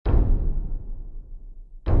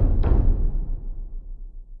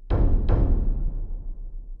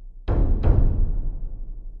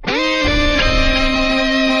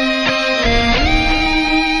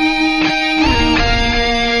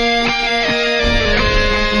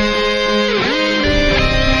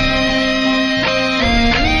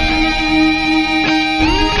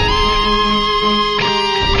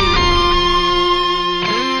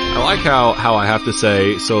how I have to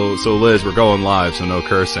say, so Liz, we're going live, so no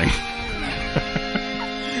cursing.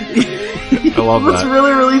 I love What's that.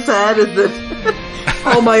 really, really sad is that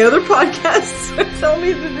all my other podcasts are telling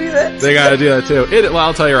me to do that. They gotta do that too. Well,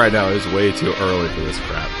 I'll tell you right now, it's way too early for this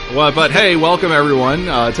crap. Well, but hey, welcome everyone.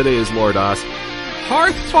 Today is Lordos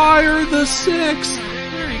Hearthfire the 6th.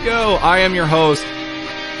 There you go. I am your host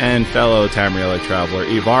and fellow Tamrielic traveler,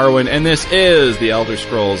 Eve Arwen, and this is the Elder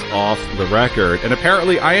Scrolls Off the Record. And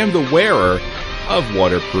apparently I am the wearer of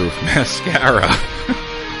waterproof mascara.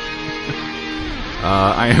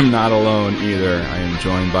 I am not alone either. I am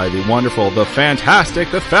joined by the wonderful, the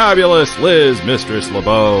fantastic, the fabulous Liz, Mistress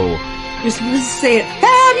LeBeau. You're supposed to say it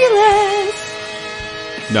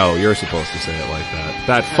fabulous. No, you're supposed to say it like that.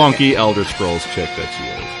 That funky Elder Scrolls chick that she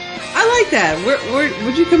is. I like that.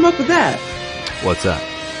 Where'd you come up with that? What's that?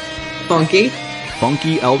 Funky.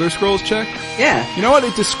 Funky Elder Scrolls chick? Yeah. You know what?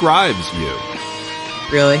 It describes you.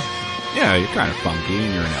 Really? Yeah, you're kind of funky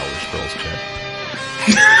and you're an Elder Scrolls chick.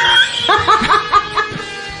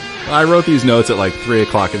 I wrote these notes at like 3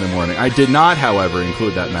 o'clock in the morning. I did not, however,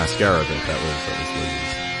 include that mascara bit. That was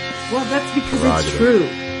Liz's. Well, that's because it's true.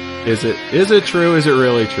 Is it true? Is it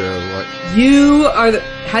really true? What? You are the...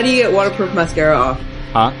 How do you get waterproof mascara off?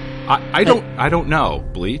 Huh? I don't know.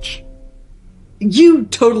 Bleach? You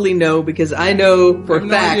totally know, because I know for a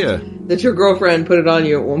fact idea. that your girlfriend put it on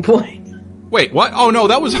you at one point. Wait, what? Oh no,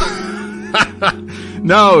 that was...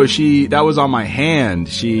 No, that was on my hand.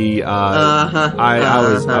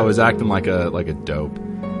 I was acting like a dope.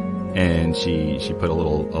 And she put a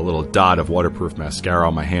little dot of waterproof mascara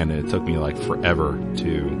on my hand, and it took me like forever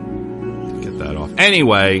to get that off.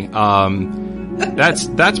 Anyway,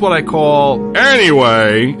 that's what I call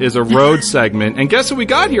anyway is a road segment. And guess what we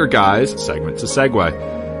got here, guys? Segment's a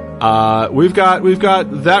segue. We've got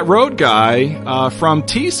that road guy from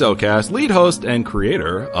TESOCast, lead host and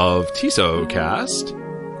creator of TESOCast,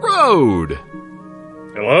 Road.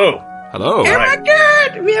 Hello. Hello. Oh my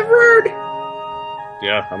god, we have Road.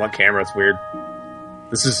 Yeah, I'm on camera. It's weird.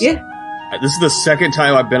 This is the second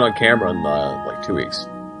time I've been on camera in like 2 weeks.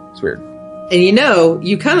 It's weird. And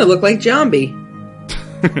you kind of look like Zombie.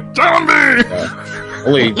 Zombie!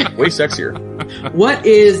 Only way sexier. What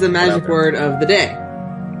is the magic word of the day?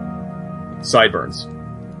 Sideburns.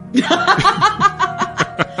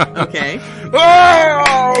 Okay.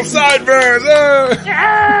 Oh, sideburns! Oh.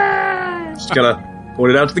 Just gotta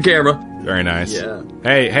point it out to the camera. Very nice. Yeah.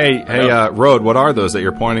 Hey, Road, what are those that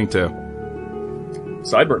you're pointing to?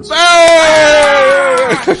 Sideburns.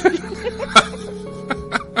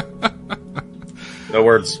 No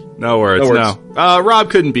words. No words.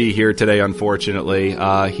 Rob couldn't be here today, unfortunately.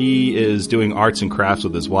 He is doing arts and crafts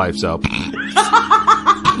with his wife, so...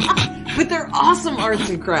 But they're awesome arts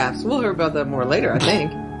and crafts. We'll hear about that more later, I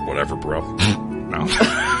think. Whatever, bro. No.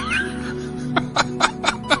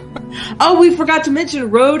 Oh, we forgot to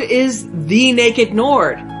mention, Road is the Naked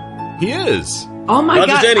Nord. He is. Oh my god.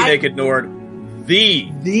 Not just any Naked Nord.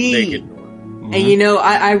 The Naked Nord. Mm-hmm. And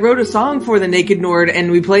I wrote a song for the Naked Nord,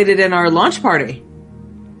 and we played it in our launch party.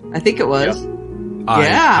 I think it was.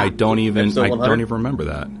 Yeah. I don't even remember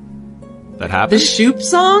that. That happened? The Shoop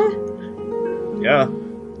song? Yeah.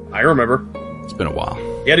 I remember. It's been a while.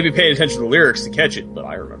 You had to be paying attention to the lyrics to catch it, but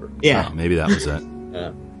I remember. Yeah. Oh, maybe that was it.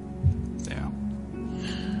 Yeah.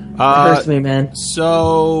 It hurts me, man.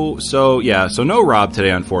 So no Rob today,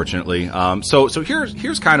 unfortunately. So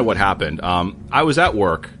here's kind of what happened. I was at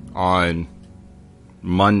work on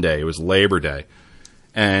Monday. It was Labor Day,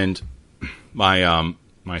 and my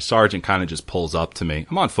sergeant kind of just pulls up to me.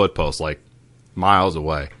 I'm on foot post, like miles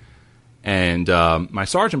away, and my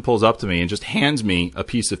sergeant pulls up to me and just hands me a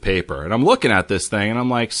piece of paper. And I'm looking at this thing, and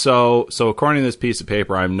I'm like, so according to this piece of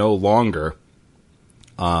paper, I'm no longer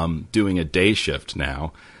doing a day shift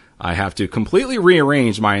now. I have to completely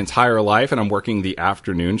rearrange my entire life, and I'm working the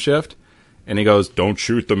afternoon shift. And he goes, "Don't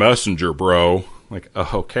shoot the messenger, bro." Like,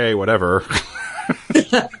 okay, whatever.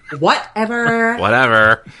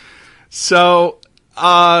 Whatever. So,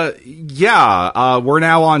 we're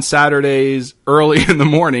now on Saturdays early in the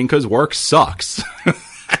morning because work sucks.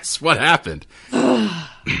 That's what happened.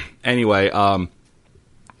 Anyway, and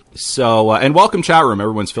welcome chat room.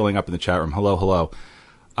 Everyone's filling up in the chat room. Hello.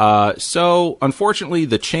 So unfortunately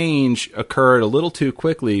the change occurred a little too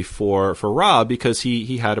quickly for Rob because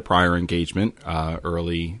he had a prior engagement,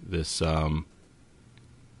 early this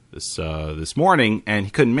morning, and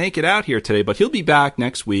he couldn't make it out here today, but he'll be back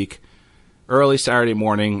next week, early Saturday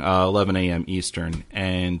morning, 11 a.m. Eastern.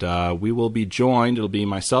 And, we will be joined. It'll be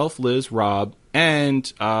myself, Liz, Rob,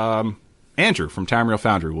 and, Andrew from Tamriel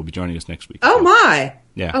Foundry will be joining us next week. Oh my.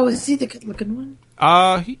 Yeah. Oh, is he the good looking one?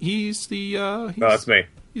 He's the, No, that's me.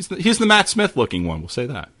 He's the Matt Smith looking one. We'll say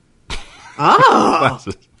that. Oh,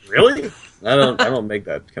 really? I don't make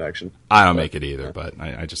that connection. I don't make it either, but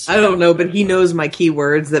I just. I don't know, but he knows my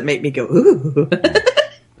keywords that make me go ooh.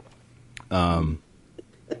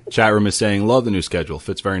 Chat room is saying, love the new schedule.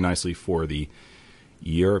 Fits very nicely for the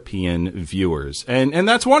European viewers. And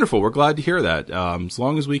that's wonderful. We're glad to hear that. As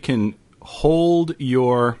long as we can hold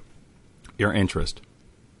your interest.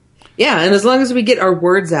 Yeah, and as long as we get our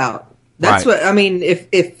words out. That's right. what, I mean,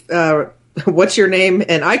 if what's your name?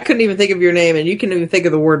 And I couldn't even think of your name, and you couldn't even think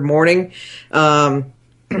of the word morning.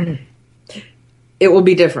 It will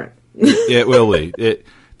be different. It will be.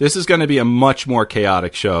 This is going to be a much more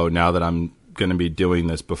chaotic show now that I'm going to be doing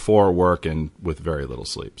this before work and with very little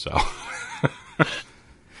sleep. So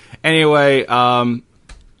anyway,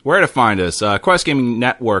 where to find us?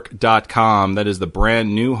 QuestGamingNetwork.com. That is the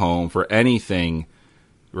brand new home for anything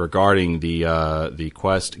regarding the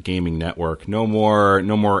Quest Gaming Network. No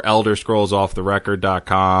more Elder Scrolls off the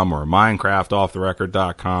record.com or Minecraft off the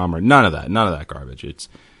record.com or none of that garbage. It's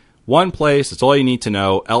one place. It's all you need to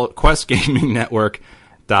know.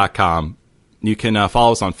 QuestGamingNetwork.com. You can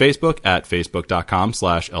follow us on Facebook at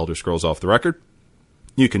facebook.com/Elder Scrolls Off the Record.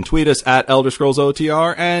 You can tweet us at Elder Scrolls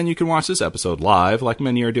OTR, and you can watch this episode live, like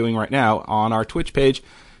many are doing right now, on our Twitch page,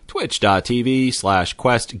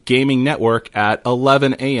 twitch.tv/Quest Gaming Network at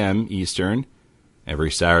 11 a.m. Eastern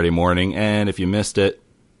every Saturday morning. And if you missed it,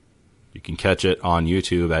 you can catch it on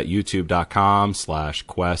YouTube at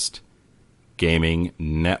youtube.com/Quest Gaming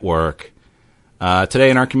Network. Today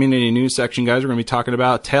in our community news section, guys, we're going to be talking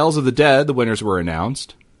about Tales of the Dead. The winners were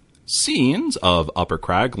announced. Scenes of Upper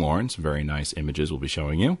Craglorn. Some very nice images we'll be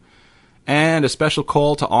showing you. And a special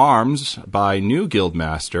call to arms by new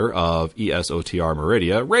Guildmaster of ESOTR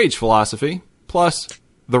Meridia, Rage Philosophy, plus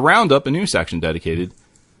the Roundup, a new section dedicated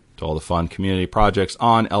to all the fun community projects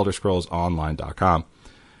on ElderScrollsOnline.com.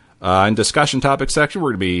 In discussion topic section,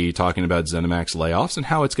 we're going to be talking about Zenimax layoffs and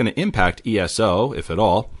how it's going to impact ESO, if at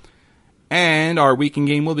all. And our weekend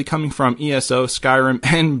game will be coming from ESO, Skyrim,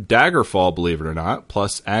 and Daggerfall, believe it or not,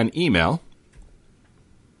 plus an email.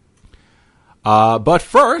 But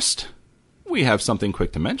first, we have something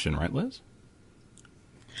quick to mention, right, Liz?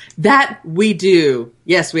 That we do.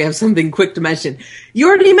 Yes, we have something quick to mention. You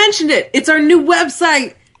already mentioned it. It's our new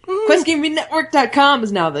website. QuestGamingNetwork.com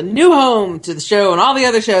is now the new home to the show and all the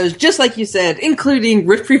other shows, just like you said, including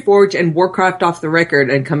Rift Reforged and Warcraft Off the Record,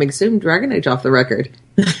 and coming soon, Dragon Age Off the Record.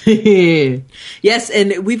 Yes,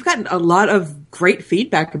 and we've gotten a lot of great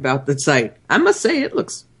feedback about the site. I must say, it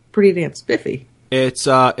looks pretty damn spiffy. It's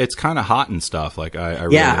kind of hot and stuff. Like I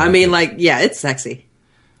really it's sexy.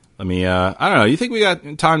 Let me. I don't know. You think we got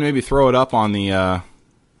time to maybe throw it up on the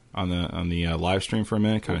live stream for a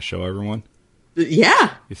minute, kind of show everyone?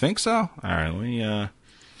 Yeah. You think so? All right. Let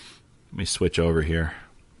me switch over here.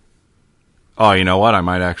 Oh, you know what? I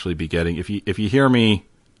might actually be getting if you hear me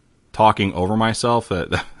talking over myself,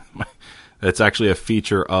 that's actually a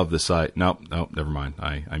feature of the site. Nope, never mind.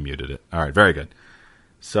 I muted it. All right, very good.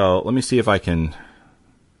 So let me see if I can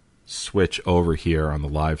switch over here on the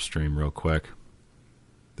live stream real quick.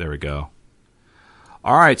 There we go.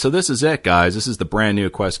 All right, so this is it, guys. This is the brand new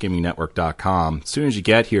QuestGamingNetwork.com. As soon as you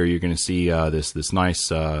get here, you're going to see this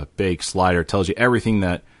nice big slider. It tells you everything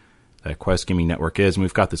that Quest Gaming Network is, and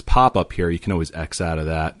we've got this pop-up here. You can always X out of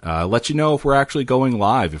that. Let you know if we're actually going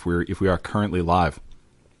live, if we are currently live.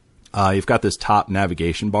 You've got this top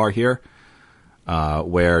navigation bar here,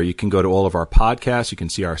 where you can go to all of our podcasts. You can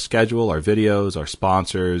see our schedule, our videos, our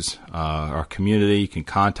sponsors, our community. You can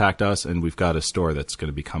contact us, and we've got a store that's going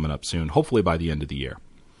to be coming up soon, hopefully by the end of the year.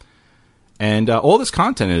 And all this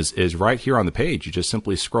content is right here on the page. You just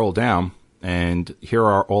simply scroll down, and here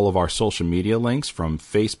are all of our social media links from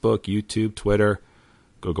Facebook, YouTube, Twitter,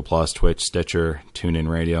 Google+, Twitch, Stitcher, TuneIn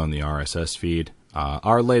Radio, and the RSS feed.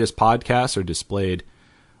 Our latest podcasts are displayed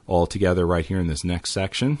all together right here in this next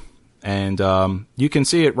section. And you can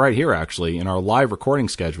see it right here, actually, in our live recording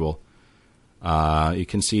schedule. You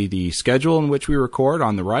can see the schedule in which we record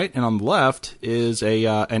on the right, and on the left is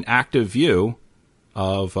an active view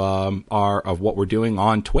of what we're doing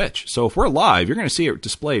on Twitch. So if we're live, you're going to see it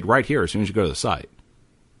displayed right here as soon as you go to the site.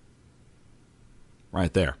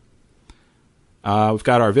 Right there. We've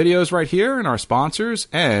got our videos right here and our sponsors,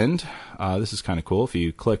 and this is kind of cool. If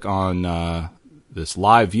you click on this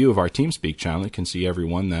live view of our TeamSpeak channel, you can see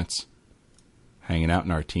everyone that's hanging out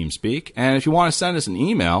in our TeamSpeak. And if you want to send us an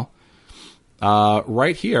email,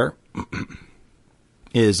 right here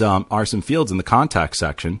are some fields in the contact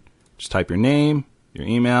section. Just type your name, your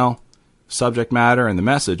email, subject matter, and the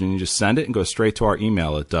message, and you just send it and go straight to our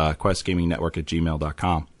email at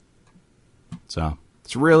questgamingnetwork@gmail.com. So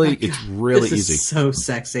It's really this easy. Is so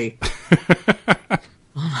sexy. Oh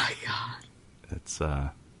my god.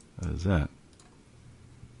 That is it.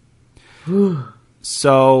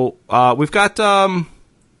 So we've got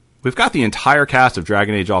the entire cast of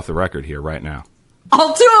Dragon Age off the record here right now.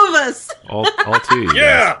 All two of us. All two of you.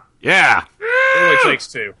 Yeah. Guys. Yeah. It only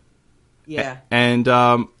takes two. Yeah. And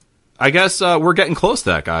I guess we're getting close to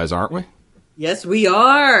that, guys, aren't we? Yes, we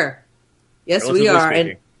are. Yes, we are.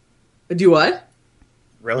 Speaking. And do what?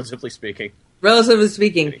 Relatively speaking. Relatively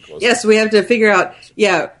speaking, yes, we have to figure out.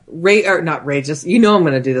 Yeah, not Ray. Just I'm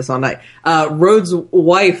going to do this all night. Rhodes'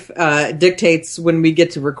 wife dictates when we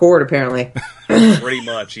get to record. Apparently, pretty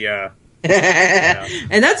much, yeah. Yeah.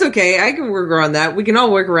 And that's okay. I can work around that. We can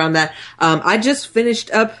all work around that. I just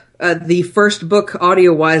finished up the first book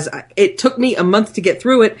audio wise. It took me a month to get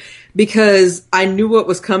through it because I knew what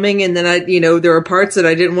was coming, and then there were parts that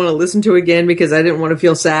I didn't want to listen to again because I didn't want to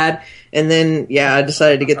feel sad. And then, I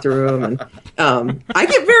decided to get through them. And I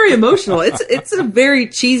get very emotional. It's a very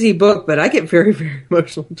cheesy book, but I get very, very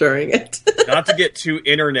emotional during it. Not to get too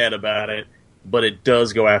internet about it, but it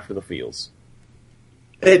does go after the feels.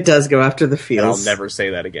 It does go after the feels. And I'll never say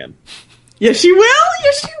that again. Yes, you will.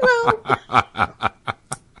 Yes, you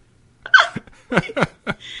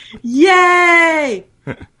will. Yay!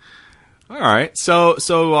 All right. So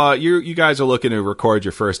you guys are looking to record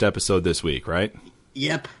your first episode this week, right?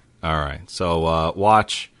 Yep. All right. So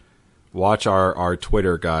watch our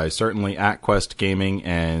Twitter, guys. Certainly at Quest Gaming,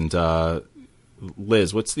 and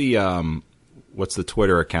Liz, what's the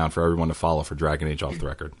Twitter account for everyone to follow for Dragon Age Off the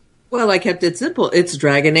Record? Well, I kept it simple. It's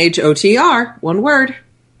Dragon Age OTR, one word.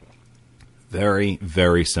 Very,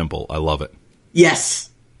 very simple. I love it. Yes.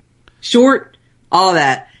 Short, all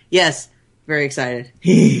that. Yes. Very excited.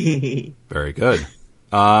 Very good.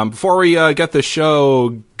 Before we get the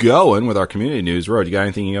show going with our community news, Rod, you got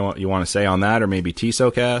anything you want to say on that, or maybe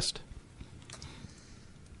TESOCast?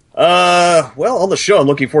 Well, on the show, I'm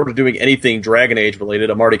looking forward to doing anything Dragon Age related.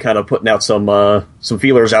 I'm already kind of putting out some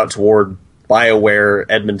feelers out toward BioWare,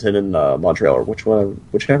 Edmonton, and Montreal, or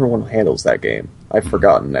whichever one handles that game. I've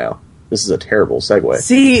forgotten now. This is a terrible segue.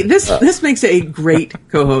 See, this makes a great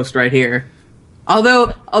co-host right here.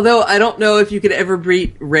 Although I don't know if you could ever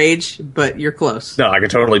beat Rage, but you're close. No, I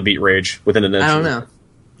could totally beat Rage within an instant. I don't know.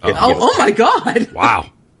 Oh my god! Wow.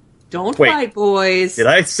 Don't fight, boys. Did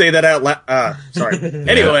I say that out loud? Sorry.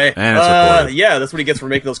 Anyway, yeah, that's what he gets for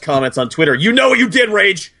making those comments on Twitter. You know what you did,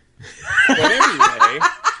 Rage! But anyway...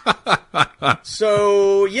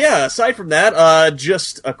 So, yeah, aside from that,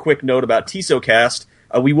 just a quick note about TESOCast.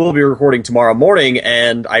 We will be recording tomorrow morning,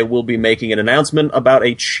 and I will be making an announcement about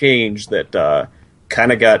a change that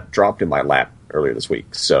kind of got dropped in my lap earlier this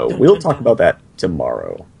week. So we'll talk about that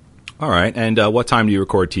tomorrow. All right, and what time do you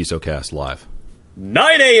record TESOCast live?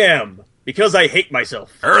 9 a.m., because I hate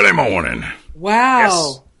myself. Early morning. Wow.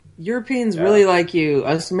 Yes. Europeans really like you.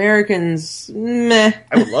 Us Americans, meh.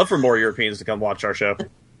 I would love for more Europeans to come watch our show.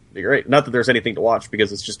 It'd be great. Not that there's anything to watch,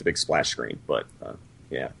 because it's just a big splash screen, but,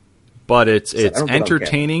 yeah. But it's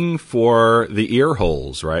entertaining for the ear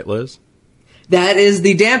holes, right, Liz? That is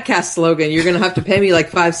the Dampcast slogan. You're going to have to pay me like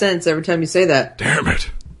 5 cents every time you say that. Damn it.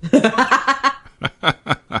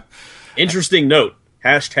 Interesting note,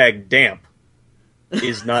 #damp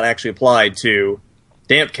is not actually applied to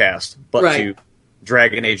Dampcast, but to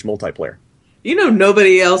Dragon Age multiplayer. You know,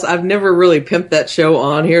 nobody else, I've never really pimped that show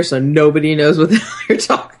on here, so nobody knows what the hell you're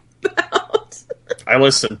talking about. I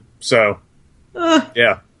listen, so,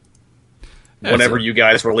 yeah. Whenever you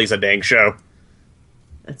guys release a dang show.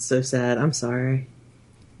 That's so sad. I'm sorry.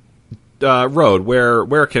 Rode,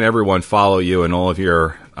 where can everyone follow you and all of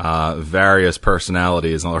your various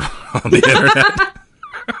personalities on the internet?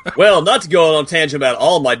 Well, not to go on a tangent about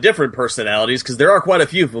all my different personalities, because there are quite a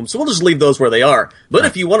few of them, so we'll just leave those where they are. But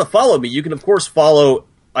if you want to follow me, you can, of course, follow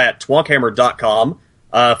at twonkhammer.com,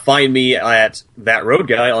 find me at That Road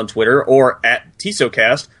Guy on Twitter, or at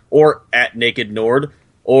TESOCast, or at Naked Nord,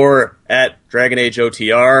 or at Dragon Age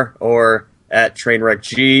OTR, or at Trainwreck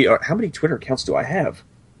G, or how many Twitter accounts do I have?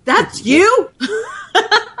 That's you?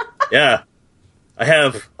 Yeah. I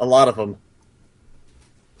have a lot of them.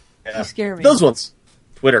 Yeah. You scare me. Those ones.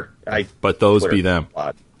 Twitter. But those Twitter. be them.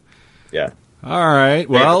 Yeah. All right.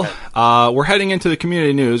 Well, we're heading into the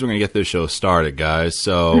community news. We're going to get this show started, guys.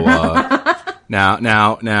 So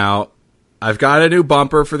now, I've got a new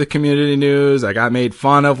bumper for the community news. I got made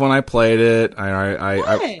fun of when I played it.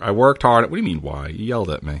 I worked hard. What do you mean, why? You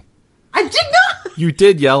yelled at me. I did not. You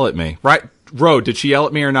did yell at me. Right? Ro, did she yell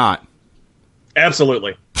at me or not?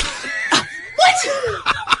 Absolutely. What?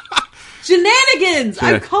 Shenanigans!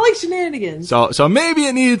 I'm calling shenanigans. So maybe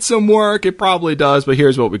it needs some work. It probably does, but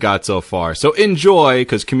here's what we got so far. So enjoy,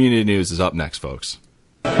 because community news is up next, folks.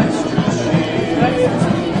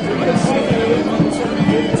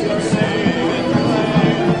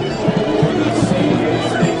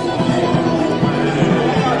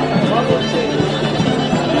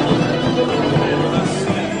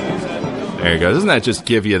 There you go. Doesn't that just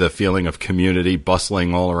give you the feeling of community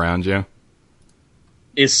bustling all around you?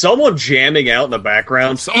 Is someone jamming out in the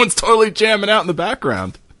background? Someone's totally jamming out in the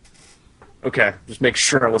background. Okay, just make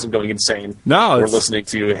sure I wasn't going insane. No, we're listening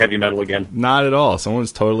to heavy metal again. Not at all.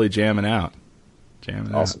 Someone's totally jamming out.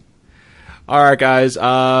 Awesome. All right, guys.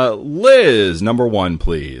 Liz, number 1,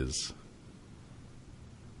 please.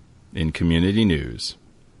 In community news.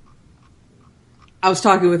 I was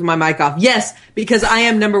talking with my mic off. Yes, because I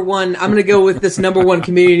am number 1. I'm going to go with this number 1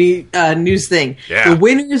 community news thing. Yeah. The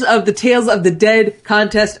winners of the Tales of the Dead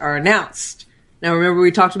contest are announced. Now, remember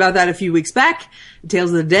we talked about that a few weeks back.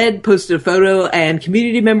 Tales of the Dead posted a photo, and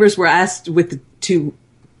community members were tasked with the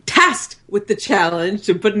challenge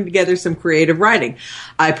to putting together some creative writing.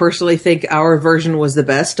 I personally think our version was the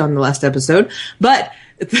best on the last episode, but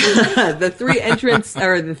the 3 entrants,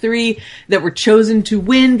 or the 3 that were chosen to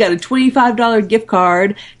win, got a $25 gift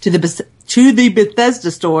card to the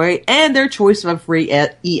Bethesda store and their choice of a free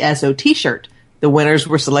ESO t-shirt. The winners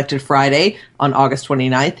were selected Friday on August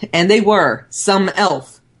 29th, and they were Some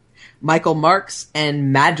Elf, Michael Marks,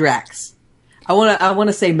 and Madrax. I want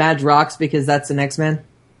to say Madrox because that's an X-Men,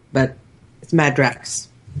 but it's Madrax.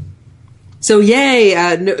 So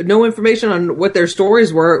yay! No information on what their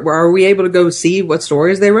stories were. Are we able to go see what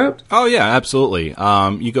stories they wrote? Oh yeah, absolutely.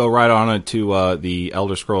 You go right on it to the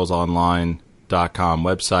ElderScrollsOnline.com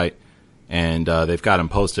website, and they've got them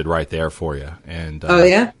posted right there for you. And oh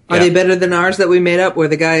yeah, are they better than ours that we made up, where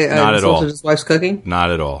the guy insulted his wife's cooking? Not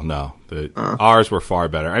at all. No, ours were far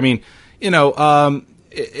better. I mean,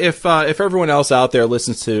 if everyone else out there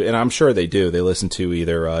listens to, and I'm sure they do, they listen to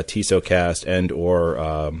either TESOCast and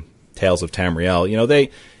or Tales of Tamriel.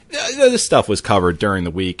 This stuff was covered during the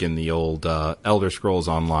week in the old Elder Scrolls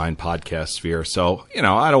Online podcast sphere. So,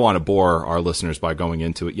 I don't want to bore our listeners by going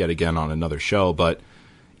into it yet again on another show, but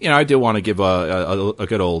I do want to give a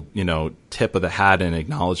good old tip of the hat and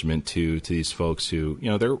acknowledgement to these folks who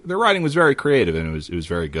their writing was very creative and it was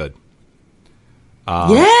very good.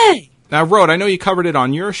 Yay! Now, Rode, I know you covered it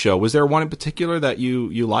on your show. Was there one in particular that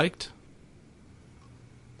you liked?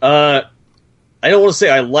 I don't want to say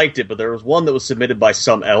I liked it, but there was one that was submitted by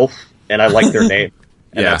Some Elf, and I liked their name,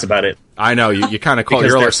 and that's about it. I know you kind of called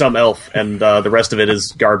because they're Some Elf, and the rest of it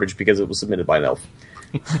is garbage because it was submitted by an elf.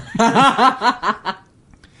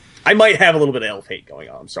 I might have a little bit of elf hate going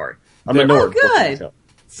on. I'm sorry. I'm a Nord. Oh, good.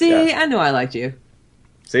 See, I knew I liked you.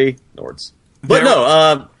 See, Nords. But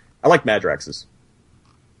no, I like Madrax's.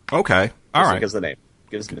 Okay, all right. Because of the name.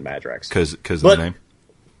 Gives me the Madrax. Because of the name.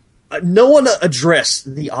 No one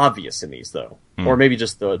addressed the obvious in these, though. Or maybe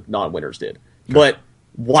just the non-winners did. Okay. But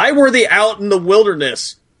why were they out in the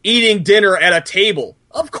wilderness eating dinner at a table?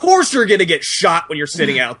 Of course you're going to get shot when you're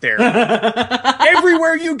sitting out there.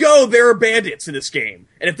 Everywhere you go, there are bandits in this game.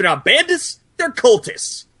 And if they're not bandits, they're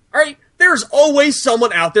cultists. All right? There's always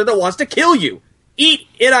someone out there that wants to kill you. Eat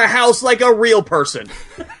in a house like a real person.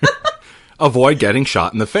 Avoid getting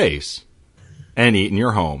shot in the face. And eat in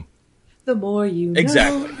your home. The more you know.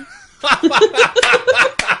 Exactly.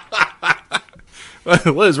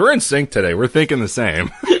 Liz, we're in sync today. We're thinking the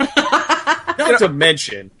same. Not to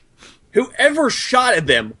mention, whoever shot at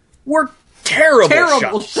them were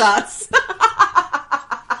terrible shots.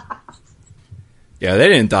 Yeah, they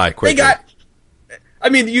didn't die quickly.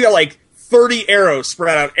 You got like 30 arrows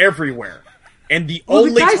spread out everywhere. And the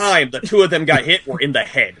only time the 2 of them got hit were in the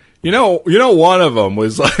head. One of them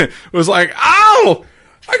was like, ow!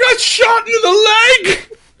 I got shot in the leg!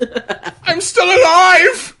 I'm still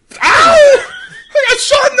alive! Ow! I got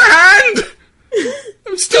shot in the hand!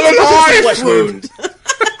 I'm still alive! Flesh wound.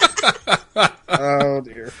 Oh,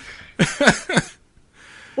 dear.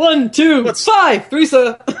 1, 2, 5, 3,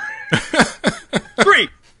 sir. 3!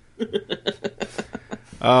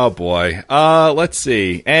 Oh, boy. Let's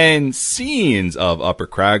see. And scenes of Upper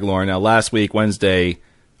Craglorn. Now, last week, Wednesday,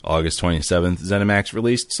 August 27th, Zenimax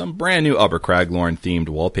released some brand new Upper Craglorn-themed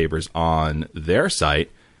wallpapers on their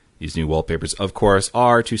site. These new wallpapers, of course,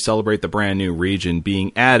 are to celebrate the brand new region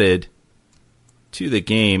being added to the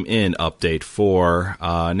game in Update 4.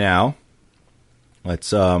 Now,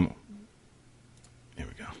 let's, here we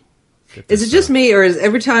go. Is it just me, or is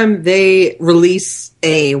every time they release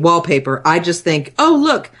a wallpaper, I just think, oh,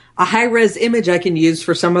 look, a high-res image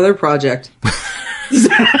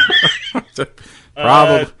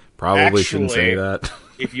Probably shouldn't say Actually, that.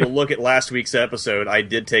 If you look at last week's episode, I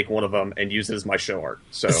did take one of them and use it as my show art.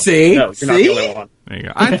 So, See? no, you're not the only one. There you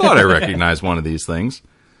go. I thought I recognized one of these things.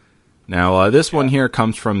 Now, this one here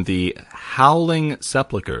comes from the Howling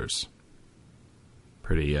Sepulchres.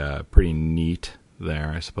 Pretty neat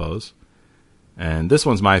there, I suppose. And this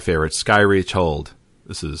one's my favorite, Skyreach Hold.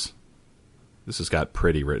 This has got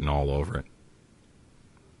pretty written all over it.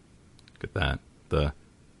 Look at that. The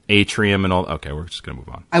atrium and all. Okay, we're just gonna move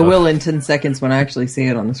on. I will in 10 seconds when I actually see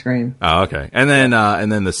it on the screen. Oh, okay. And then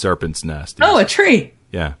the serpent's nest. Oh, a tree.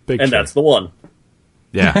 Yeah, big And tree. that's the one.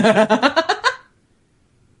 Yeah.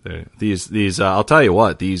 These I'll tell you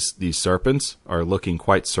what, these serpents are looking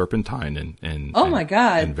quite serpentine and Oh my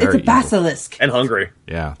god. and It's very a basilisk. And hungry.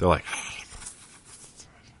 Yeah, they're like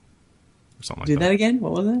or something like Do that again?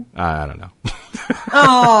 What was it? I don't know.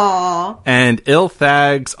 Aww. And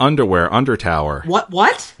Ilthag's underwear, Undertower.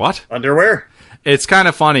 What? What? Underwear? It's kind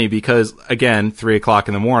of funny because, again, 3:00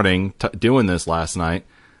 in the morning, doing this last night,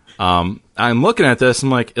 I'm looking at this, I'm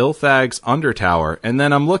like, Ilthag's Undertower. And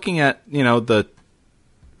then I'm looking at, the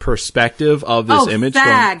perspective of this image.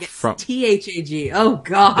 Thag. From Thag. Oh,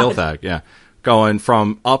 God. Ilthag, yeah. Going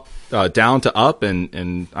from up, down to up,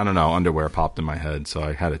 and I don't know, underwear popped in my head, so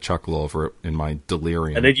I had to chuckle over it in my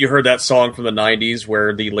delirium. And then you heard that song from the 90s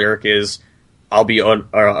where the lyric is, I'll be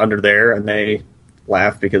under there, and they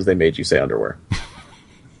laugh because they made you say underwear.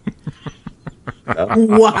 No?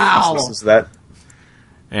 Wow. This is that.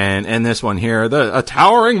 And this one here, a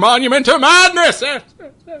towering monument to madness!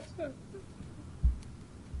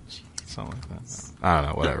 Something like that. I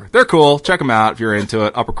don't know, whatever. They're cool. Check them out if you're into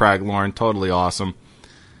it. Upper Craglorn, totally awesome.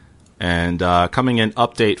 And coming in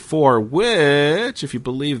update 4, which, if you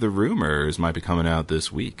believe the rumors, might be coming out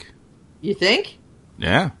this week. You think?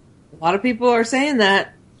 Yeah. A lot of people are saying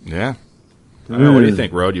that. Yeah. I don't know, what do you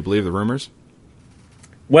think, Ro? Do you believe the rumors?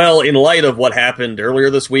 Well, in light of what happened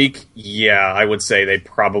earlier this week, yeah, I would say they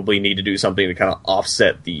probably need to do something to kind of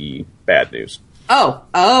offset the bad news.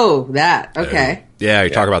 Oh, that. Okay. Yeah,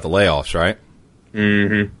 you're talking about the layoffs, right?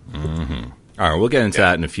 Mm-hmm. Mm-hmm. All right, we'll get into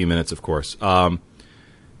that in a few minutes, of course.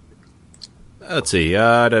 Let's see.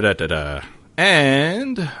 And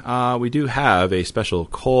we do have a special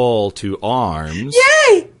call to arms.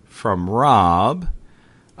 Yay! From Rob.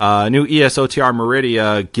 New ESOTR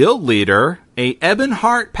Meridia guild leader, a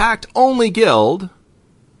Ebonheart Pact only guild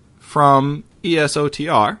from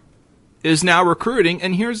ESOTR, is now recruiting,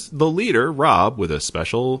 and here's the leader, Rob, with a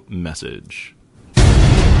special message.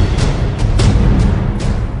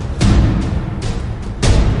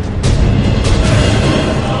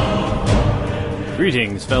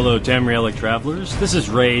 Greetings, fellow Tamrielic travelers. This is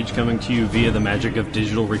Rage coming to you via the magic of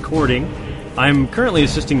digital recording. I'm currently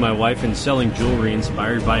assisting my wife in selling jewelry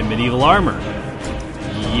inspired by medieval armor.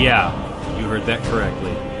 Yeah, you heard that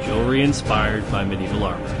correctly. Jewelry inspired by medieval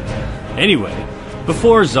armor. Anyway,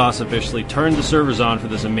 before ZOS officially turned the servers on for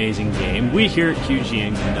this amazing game, we here at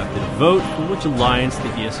QGN conducted a vote for which alliance the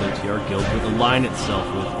ESOTR Guild would align itself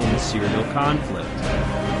with in the Cyrodiil conflict.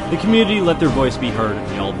 The community let their voice be heard, and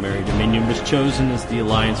the Aldmeri Dominion was chosen as the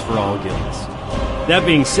alliance for all guilds. That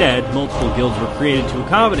being said, multiple guilds were created to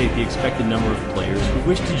accommodate the expected number of players who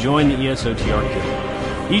wished to join the ESOTR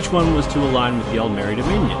Guild. Each one was to align with the Aldmeri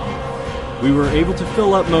Dominion. We were able to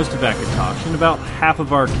fill up most of Akatosh and about half of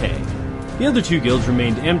Arcay. The other two guilds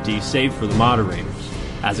remained empty, save for the moderators.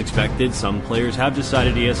 As expected, some players have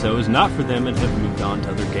decided ESO is not for them and have moved on to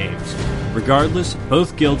other games. Regardless,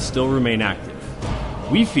 both guilds still remain active.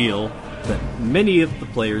 We feel that many of the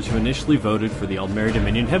players who initially voted for the Aldmeri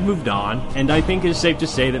Dominion have moved on, and I think it is safe to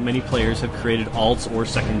say that many players have created alts or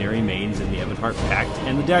secondary mains in the Ebonheart Pact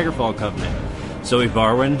and the Daggerfall Covenant. So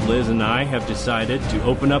Barwin, Liz, and I have decided to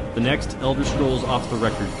open up the next Elder Scrolls Off the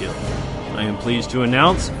Record Guild. I am pleased to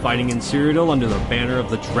announce, fighting in Cyrodiil under the banner of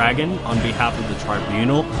the Dragon, on behalf of the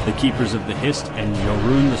Tribunal, the Keepers of the Hist, and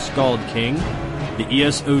Yorun the Scald King, the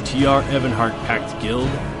ESOTR Ebonheart Pact Guild,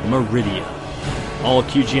 Meridia. All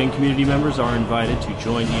QGN community members are invited to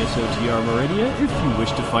join ESOTR Meridia if you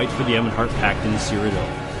wish to fight for the Ebonheart Pact in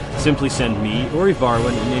Cyrodiil. Simply send me or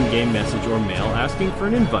Ivarwin an in-game message or mail asking for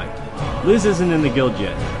an invite. Liz isn't in the guild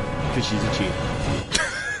yet, because she's a cheater.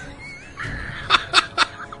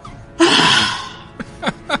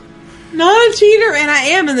 Not a cheater, and I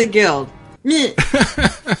am in the guild.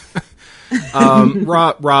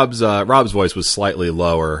 Rob's voice was slightly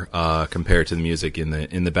lower compared to the music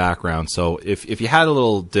in the background. So if you had a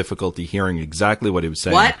little difficulty hearing exactly what he was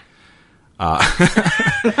saying, What?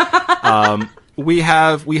 we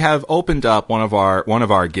have opened up one of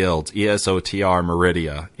our guilds, ESOTR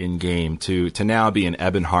Meridia, in game to now be an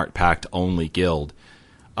Ebonheart Pact only guild.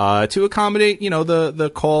 to accommodate,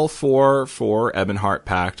 the call for Ebonheart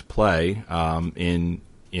Pact play in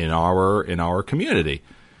our community.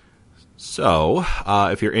 So,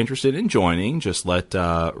 if you're interested in joining, just let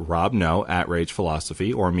Rob know at Rage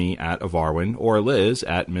Philosophy, or me at Avarwin, or Liz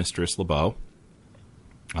at Mistress LeBeau.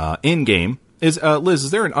 In game is Liz.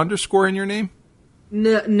 Is there an underscore in your name?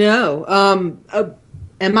 No.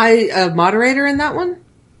 Am I a moderator in that one?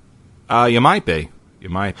 You might be.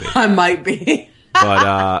 I might be.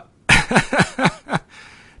 But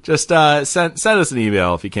just send us an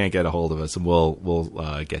email if you can't get a hold of us, and we'll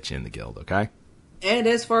get you in the guild. Okay. And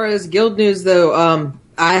as far as guild news, though,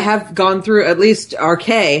 I have gone through at least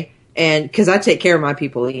RK, and because I take care of my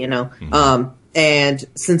people, Mm-hmm. And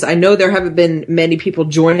since I know there haven't been many people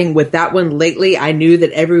joining with that one lately, I knew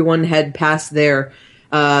that everyone had passed their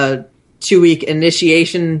 2-week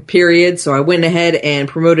initiation period, so I went ahead and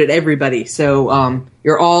promoted everybody. So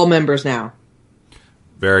you're all members now.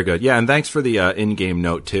 Very good. Yeah, and thanks for the in-game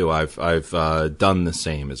note too. I've done the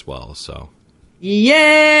same as well. So.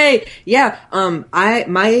 Yay! Yeah.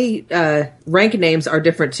 My rank names are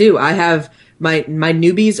different too. I have my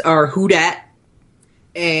newbies are Who Dat,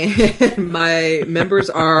 and my members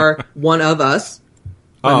are One of Us.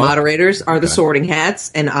 My moderators are the Sorting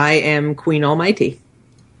Hats, and I am Queen Almighty.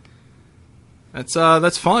 That's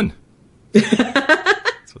fun.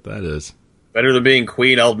 That's what that is. Better than being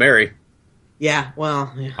Queen Old Mary. Yeah,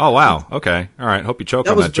 well. Yeah. Oh, wow. Okay. All right. Hope you choke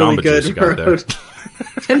on that really Jamba Juice you got there.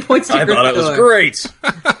 10 points to I thought it was great.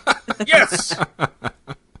 Yes!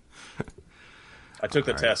 I took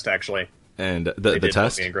the test, actually. And the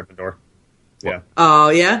test? Me in Gryffindor. Yeah. Oh,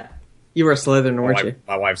 yeah? You were a Slytherin, weren't you?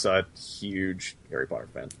 My wife's a huge Harry Potter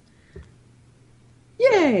fan.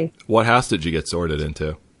 Yay! What house did you get sorted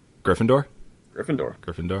into? Gryffindor?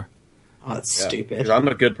 Gryffindor. Oh, that's stupid. Because I'm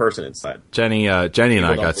a good person inside. Jenny and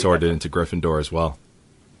I got sorted into Gryffindor as well.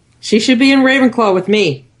 She should be in Ravenclaw with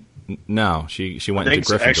me. No, she went into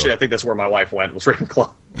Gryffindor. Actually, I think that's where my wife went, was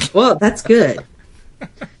Ravenclaw. Well, that's good.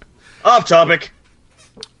 Off topic.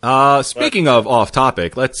 Speaking of off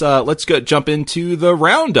topic, let's jump into the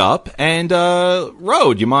roundup. And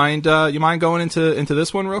Road, you mind going into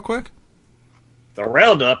this one real quick? The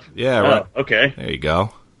roundup. Yeah. Right. Okay. There you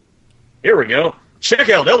go. Here we go. Check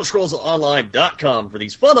out ElderScrollsOnline.com for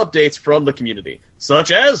these fun updates from the community,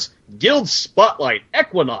 such as Guild Spotlight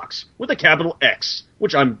Equinox with a capital X,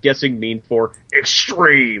 which I'm guessing means for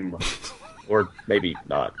extreme. Or maybe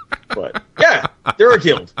not. But yeah, they're a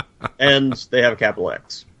guild. And they have a capital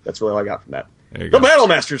X. That's really all I got from that. The Battle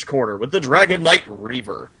Master's Corner with the Dragon Knight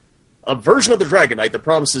Reaver. A version of the Dragon Knight that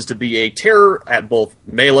promises to be a terror at both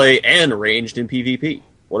melee and ranged in PvP.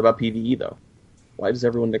 What about PvE, though? Why does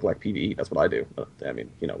everyone neglect PvE? That's what I do. I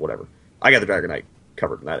mean, whatever. I got the Dragon Knight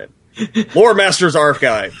covered in that end. Lore Master's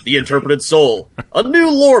Archive, The Interpreted Soul. A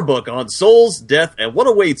new lore book on souls, death, and what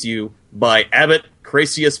awaits you by Abbot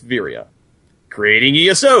Crasius Viria. Creating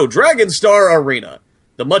ESO, Dragon Star Arena.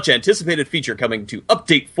 The much-anticipated feature coming to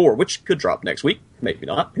Update 4, which could drop next week. Maybe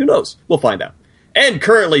not. Who knows? We'll find out. And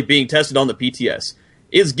currently being tested on the PTS,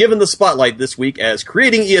 is given the spotlight this week as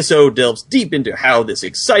Creating ESO delves deep into how this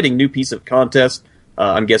exciting new piece of contest,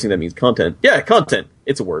 I'm guessing that means content. Yeah, content.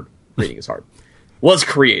 It's a word. Reading is hard. Was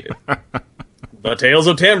created. The Tales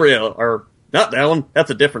of Tamriel are not that one. That's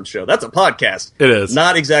a different show. That's a podcast. It is.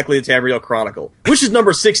 Not exactly the Tamriel Chronicle, which is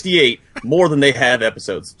number 68, more than they have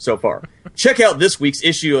episodes so far. Check out this week's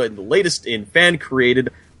issue and the latest in fan-created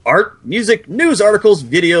art, music, news articles,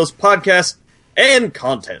 videos, podcasts, and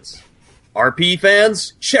contents. RP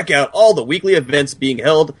fans, check out all the weekly events being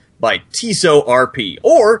held by TESORP,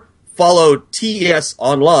 or follow TS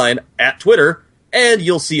Online at Twitter, and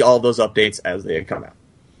you'll see all those updates as they come out.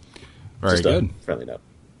 Very good. Friendly note.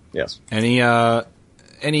 Yes. Anything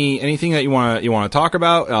that you want to talk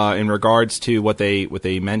about in regards to what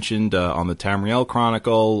they mentioned on the Tamriel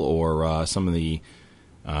Chronicle, or some of the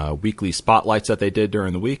weekly spotlights that they did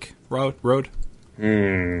during the week? Road.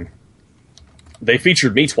 They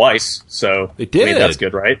featured me twice, so they did. I mean, that's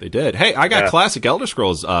good, right? They did. Hey, I got Classic Elder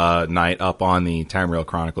Scrolls night up on the Tamriel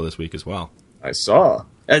Chronicle this week as well. I saw.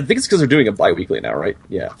 I think it's because they're doing it bi-weekly now, right?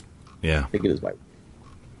 Yeah. Yeah. I think it is bi-weekly.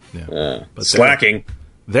 Yeah. But slacking.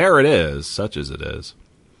 There it is, such as it is.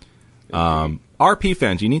 RP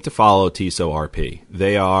fans, you need to follow TESORP.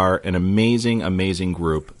 They are an amazing, amazing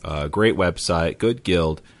group. Great website, good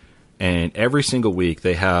guild, and every single week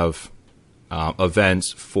they have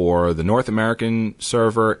events for the North American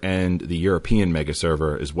server and the European mega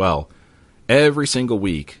server as well. Every single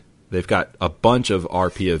week, they've got a bunch of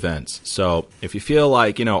RP events. So if you feel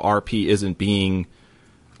like, RP isn't being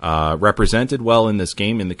represented well in this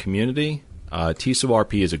game in the community,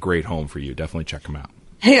 TESORP is a great home for you. Definitely check them out.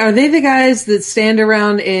 Hey, are they the guys that stand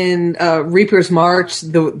around in Reaper's March,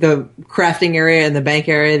 the crafting area and the bank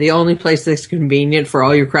area, the only place that's convenient for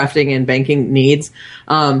all your crafting and banking needs?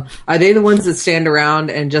 Are they the ones that stand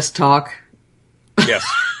around and just talk? Yes.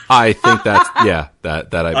 I think that's,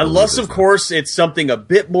 that I Unless, of course, it's something a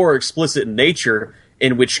bit more explicit in nature,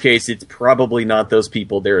 in which case it's probably not those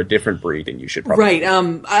people. They're a different breed, and you should probably... Right.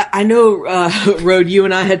 I know, Rode, you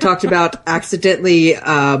and I had talked about accidentally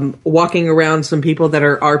walking around some people that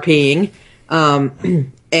are RPing,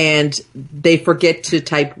 and they forget to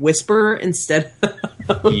type whisper instead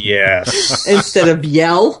of, Yes. instead of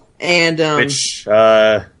yell. And which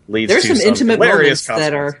leads there's to some intimate hilarious moments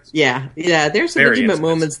that are there's some Very intimate intimate.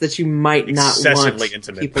 moments that you might not excessively want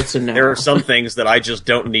intimate. people to know. There are some things that I just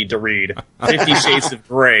don't need to read. 50 Shades of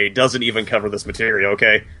Grey doesn't even cover this material,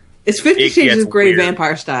 okay? It's 50 it Shades gets of Grey weird.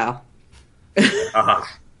 vampire style. Uh-huh.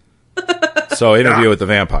 So, Interview with the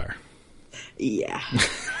Vampire. Yeah.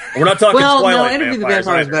 We're not talking Well, no, Twilight Interview the vampires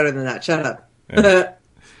Vampire is either. better than that. Shut up.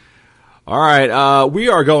 All right, we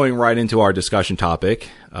are going right into our discussion topic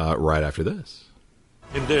right after this.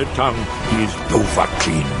 In their tongue is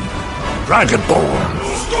Dovahkiin, Dragonborn.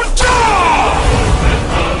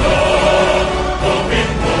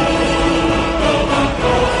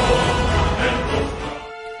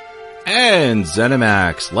 And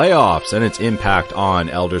Zenimax, layoffs, and its impact on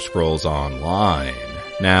Elder Scrolls Online.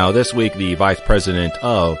 Now, this week, the Vice President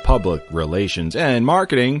of Public Relations and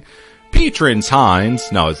Marketing, Pete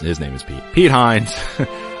Hines, no, his name is Pete Hines,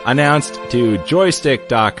 announced to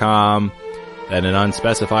Joystick.com that an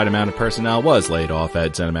unspecified amount of personnel was laid off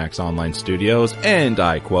at Zenimax Online Studios, and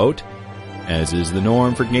I quote, "As is the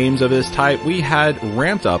norm for games of this type, we had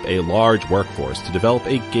ramped up a large workforce to develop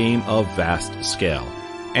a game of vast scale,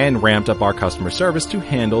 and ramped up our customer service to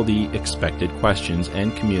handle the expected questions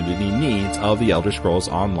and community needs of the Elder Scrolls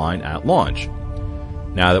Online at launch.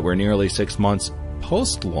 Now that we're nearly 6 months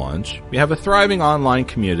post-launch, we have a thriving online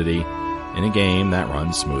community in a game that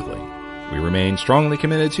runs smoothly. We remain strongly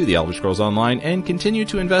committed to the Elder Scrolls Online and continue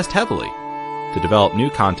to invest heavily to develop new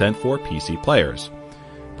content for PC players,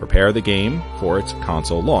 prepare the game for its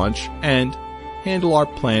console launch, and handle our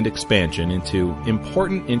planned expansion into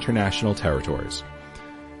important international territories.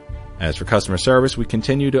 As for customer service, we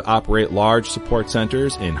continue to operate large support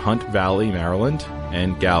centers in Hunt Valley, Maryland,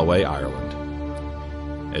 and Galway,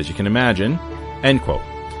 Ireland. As you can imagine," end quote.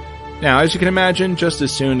 Now, as you can imagine, just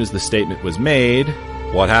as soon as the statement was made,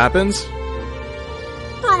 what happens?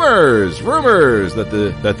 Rumors that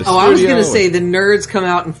the studio... I was going to say the nerds come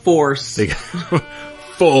out in force. They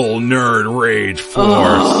full nerd rage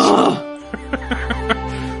force.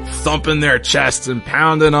 Thumping their chests and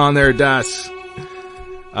pounding on their desks.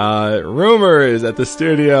 Rumors that the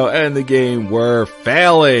studio and the game were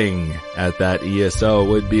failing, at that ESO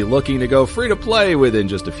would be looking to go free to play within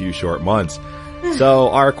just a few short months. So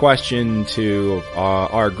our question to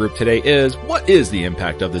our group today is, what is the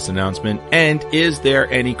impact of this announcement, and is there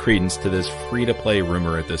any credence to this free to play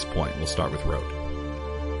rumor at this point? We'll start with Rode.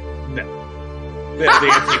 No. The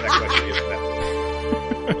answer to that question is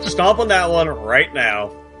no. Stomp on that one right now.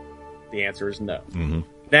 The answer is no. Mm-hmm.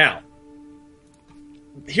 Now,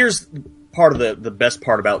 here's part of the best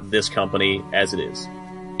part about this company as it is.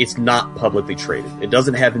 It's not publicly traded. It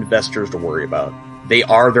doesn't have investors to worry about. They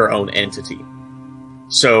are their own entity.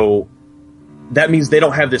 So that means they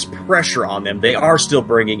don't have this pressure on them. They are still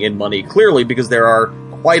bringing in money, clearly, because there are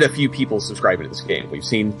quite a few people subscribing to this game. We've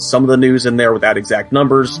seen some of the news in there without exact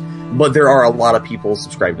numbers, but there are a lot of people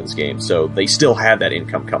subscribing to this game, so they still have that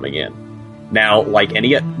income coming in. Now, like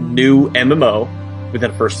any new MMO,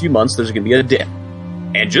 within the first few months, there's going to be a dip.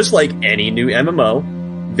 And just like any new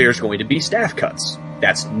MMO, there's going to be staff cuts.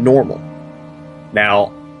 That's normal.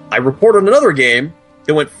 Now, I reported another game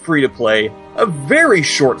that went free to play a very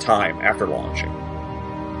short time after launching.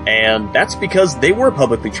 And that's because they were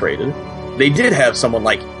publicly traded. They did have someone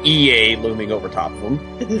like EA looming over top of them.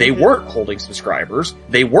 They weren't holding subscribers.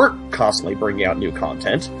 They weren't constantly bringing out new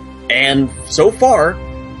content. And so far,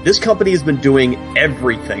 this company has been doing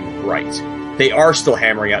everything right. They are still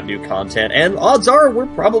hammering out new content, and odds are we're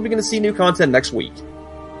probably going to see new content next week.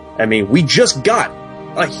 I mean, we just got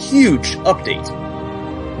a huge update.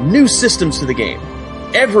 New systems to the game.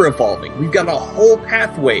 Ever evolving. We've got a whole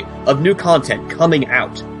pathway of new content coming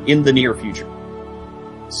out in the near future.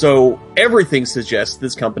 So everything suggests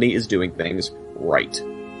this company is doing things right.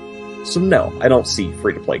 So no, I don't see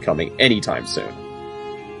free-to-play coming anytime soon.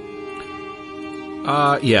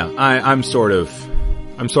 I'm sort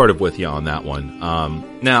of with you on that one.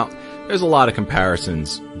 Now, there's a lot of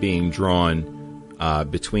comparisons being drawn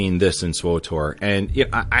between this and SWTOR, and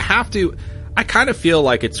I I kind of feel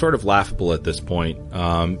like it's sort of laughable at this point,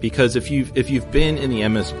 because if you've been in the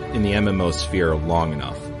MMO sphere long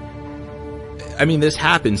enough, I mean, this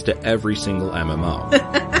happens to every single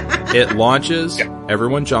MMO. It launches,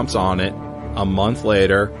 everyone jumps on it. A month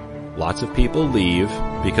later, lots of people leave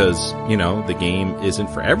because, you know, the game isn't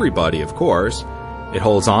for everybody, of course. It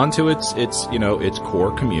holds on to its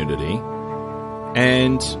core community.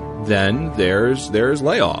 And then there's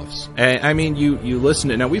layoffs. And, I mean, you listen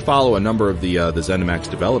to, now we follow a number of the Zenimax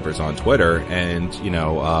developers on Twitter, and, you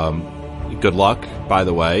know, good luck, by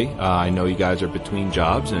the way. I know you guys are between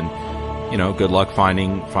jobs, and, you know, good luck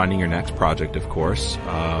finding your next project, of course.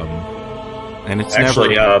 And it's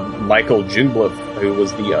actually never... Michael Jungbluff, who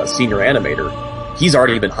was the senior animator, he's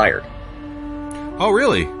already been hired. Oh,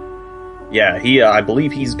 really? Yeah, I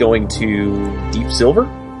believe he's going to Deep Silver.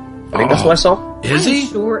 I think that's what I saw. Is he? I'm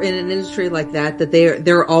sure in an industry like that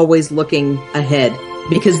they're always looking ahead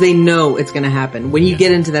because they know it's going to happen. When you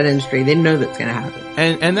get into that industry, they know that's going to happen.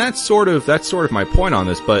 And that's sort of my point on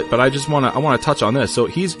this. But I just want to touch on this. So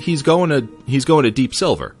he's going to Deep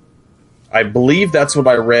Silver. I believe that's what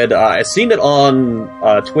I read. I seen it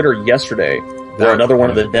on Twitter yesterday, where another one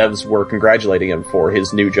of the devs were congratulating him for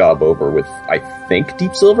his new job over with, I think,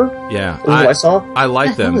 Deep Silver. Yeah, what I saw. I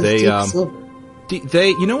like them. They Deep Silver? They,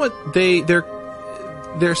 you know what,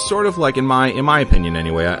 they're sort of like, in my opinion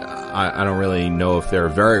anyway, I don't really know if they're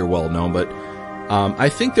very well known, but I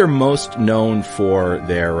think they're most known for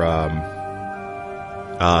their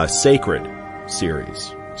Sacred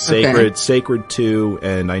series. Sacred 2,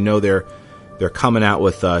 and I know they're coming out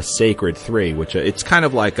with Sacred 3, which it's kind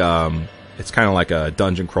of like a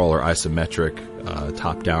dungeon crawler isometric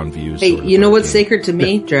top-down view. Hey, you know what's sacred to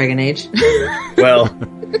me? Dragon Age. Well,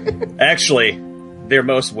 actually, their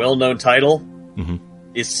most well-known title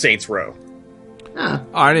is Saints Row. Oh,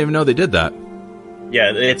 I didn't even know they did that.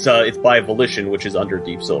 Yeah, it's by Volition, which is under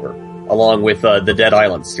Deep Silver, along with the Dead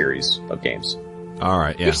Island series of games. All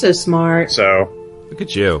right, yeah. You're so smart. So, Look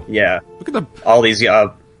at you. yeah. Look at All these,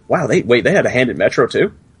 wow, they had a hand in Metro,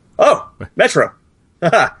 too? Oh, Metro.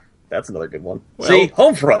 Haha, that's another good one. Well- See,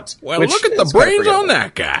 Homefront. Well, which look at the is kinda brains on forgettable.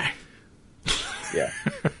 that guy. Yeah.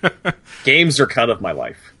 Games are kind of my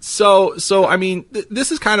life. So I mean,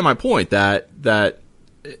 this is kind of my point that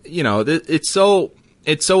you know, it's so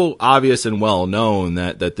obvious and well known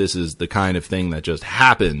that this is the kind of thing that just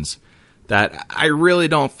happens, that I really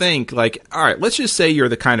don't think, like, all right, let's just say you're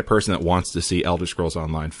the kind of person that wants to see Elder Scrolls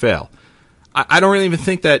Online fail. I don't really even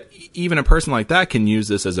think that even a person like that can use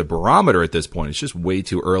this as a barometer at this point. It's just way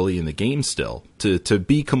too early in the game still to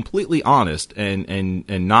be completely honest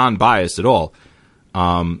and non-biased at all.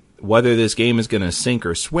 Whether this game is going to sink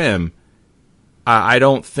or swim, I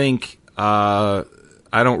don't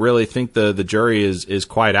really think the jury is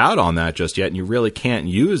quite out on that just yet, and you really can't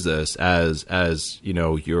use this as you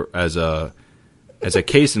know, as a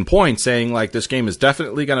case in point, saying like this game is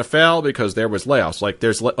definitely going to fail because there was layoffs. Like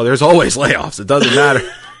there's always layoffs. It doesn't matter.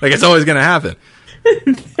 Like it's always going to happen.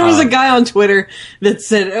 There was a guy on Twitter that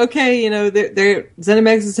said, "Okay, you know,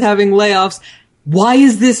 Zenimax is having layoffs. Why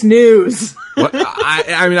is this news?"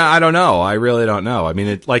 I mean, I don't know. I really don't know. I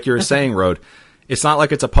mean, like you were saying, Rode, it's not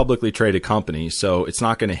like it's a publicly traded company, so it's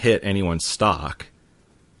not going to hit anyone's stock.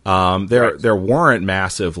 There weren't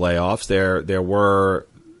massive layoffs. There were,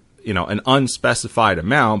 you know, an unspecified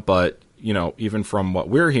amount, but, you know, even from what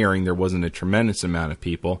we're hearing, there wasn't a tremendous amount of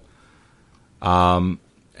people.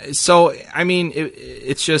 So, I mean,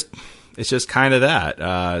 it's just kind of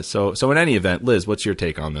that. So in any event, Liz, what's your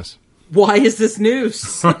take on this? Why is this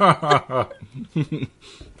news?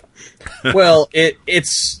 Well, it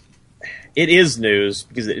is news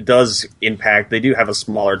because it does impact. They do have a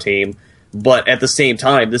smaller team, but at the same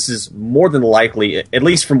time, this is more than likely, at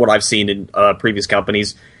least from what I've seen in previous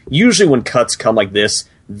companies, usually when cuts come like this,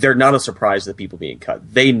 they're not a surprise to the people being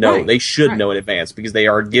cut. They know, Right. they should know in advance because they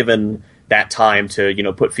are given that time to, you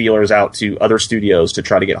know, put feelers out to other studios to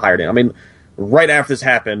try to get hired in. I mean, right after this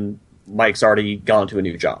happened, Mike's already gone to a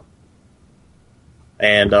new job.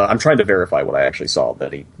 And I'm trying to verify what I actually saw,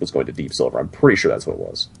 that he was going to Deep Silver. I'm pretty sure that's what it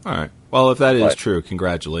was. All right. Well, if that is But- true,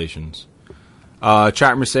 congratulations.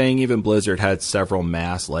 Chatmer saying even Blizzard had several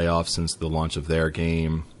mass layoffs since the launch of their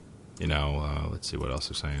game. You know, let's see what else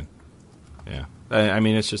they're saying. Yeah, I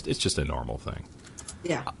mean, it's just a normal thing.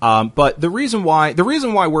 Yeah. But the reason why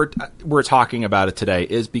we're talking about it today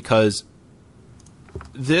is because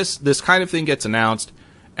this kind of thing gets announced,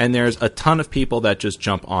 and there's a ton of people that just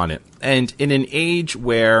jump on it. And in an age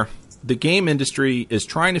where the game industry is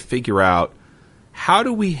trying to figure out how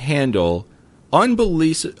do we handle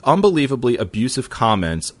unbelievably abusive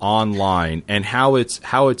comments online and how it's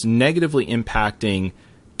negatively impacting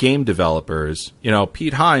game developers.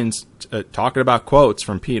 Pete Hines, talking about quotes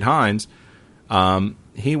from Pete Hines,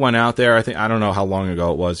 he went out there, I don't know how long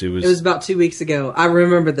ago it was. It was about 2 weeks ago. I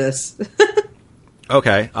remember this.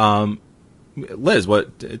 Okay. Liz,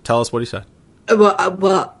 tell us what he said.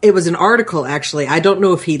 Well, it was an article, actually. I don't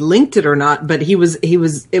know if he linked it or not, but it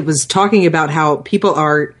was talking about how people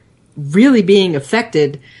are really being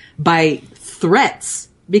affected by threats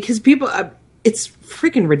because people, it's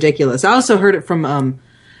freaking ridiculous. I also heard it from,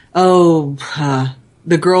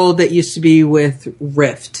 the girl that used to be with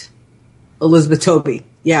Rift, Elizabeth Toby.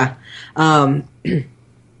 Yeah. Also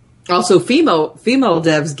female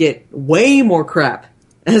devs get way more crap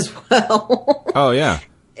as well. Oh yeah.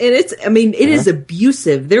 And it is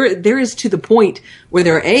abusive. There is to the point where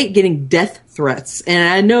they're getting death threats. And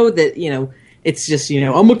I know that, it's just,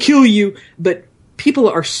 I'm going to kill you, but people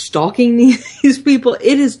are stalking these people.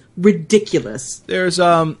 It is ridiculous. There's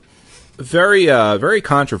very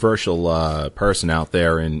controversial person out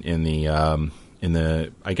there in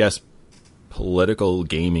the I guess political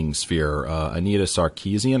gaming sphere, Anita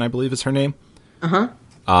Sarkeesian, I believe is her name.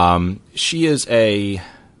 She is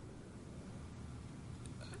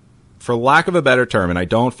for lack of a better term, and I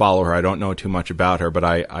don't follow her, I don't know too much about her, but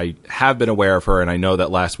I have been aware of her, and I know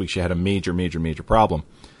that last week she had a major problem.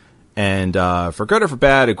 And for good or for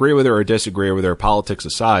bad, agree with her or disagree with her, politics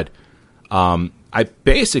aside, I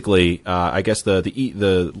basically, I guess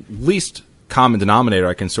the least common denominator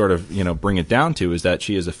I can sort of, bring it down to is that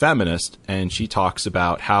she is a feminist, and she talks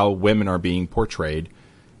about how women are being portrayed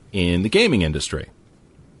in the gaming industry.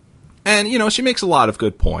 And, she makes a lot of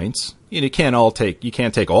good points. You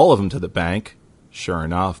can't take all of them to the bank, sure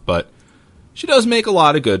enough, but she does make a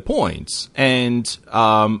lot of good points. And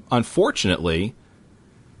unfortunately,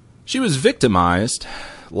 she was victimized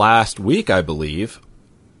last week, I believe,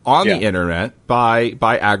 on the internet by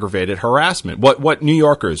aggravated harassment. What New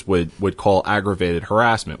Yorkers would call aggravated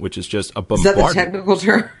harassment, which is just a bombardment. Is that the technical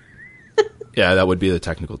term? Yeah, that would be the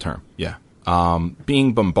technical term. Yeah.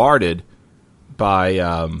 Being bombarded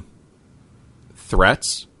by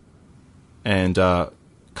threats and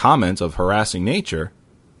comments of harassing nature.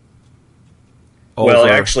 Well,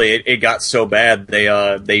 actually, it got so bad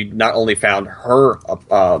they not only found her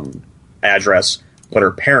address, but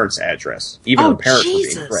her parents' address. Even her parents were being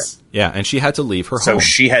threatened. Yeah, and she had to leave her home. So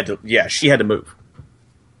she had to move.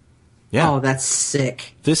 Yeah. Oh, that's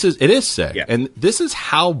sick. It is sick. Yeah. And this is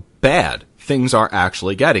how bad things are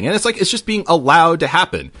actually getting. And it's just being allowed to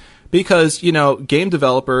happen. Because, game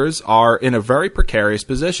developers are in a very precarious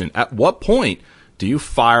position. At what point do you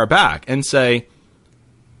fire back and say,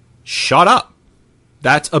 shut up?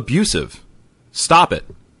 That's abusive. Stop it.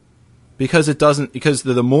 Because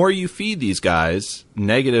the more you feed these guys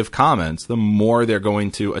negative comments, the more they're going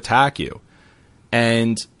to attack you.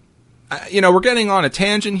 And, we're getting on a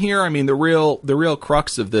tangent here. I mean, the real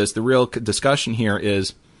crux of this, the real discussion here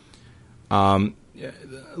is,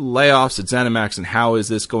 layoffs at Zenimax and how is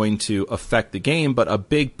this going to affect the game, but a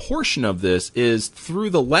big portion of this is through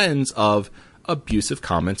the lens of abusive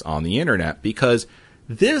comments on the internet, because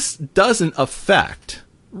this doesn't affect,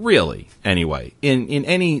 really, anyway, in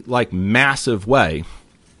any massive way,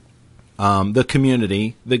 the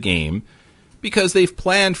community, the game, because they've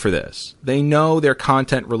planned for this. They know their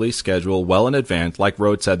content release schedule well in advance. Like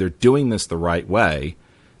Rode said, they're doing this the right way.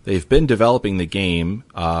 They've been developing the game,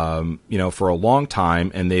 for a long time,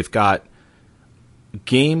 and they've got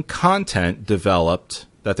game content developed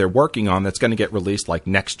that they're working on that's going to get released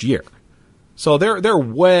next year. So they're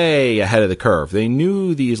way ahead of the curve. They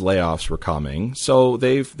knew these layoffs were coming, so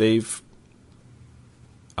they've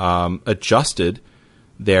adjusted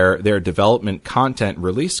their development content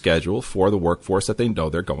release schedule for the workforce that they know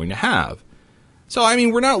they're going to have. So,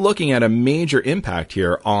 we're not looking at a major impact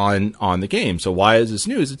here on the game. So why is this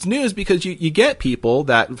news? It's news because you get people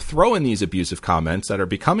that throw in these abusive comments that are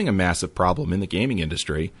becoming a massive problem in the gaming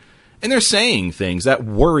industry, and they're saying things that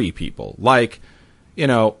worry people, like,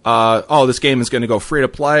 this game is going to go free to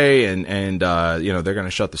play, and they're going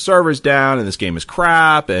to shut the servers down, and this game is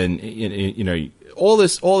crap, and all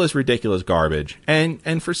this ridiculous garbage.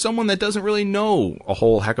 And for someone that doesn't really know a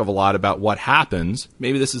whole heck of a lot about what happens,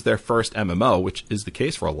 maybe this is their first MMO, which is the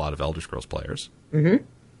case for a lot of Elder Scrolls players. Mm-hmm.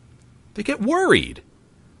 They get worried.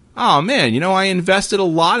 Oh man, I invested a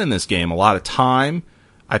lot in this game, a lot of time.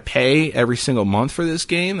 I pay every single month for this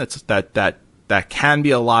game. That can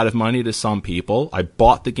be a lot of money to some people. I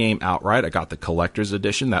bought the game outright. I got the collector's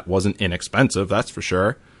edition. That wasn't inexpensive, that's for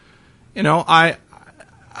sure.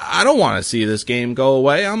 I don't want to see this game go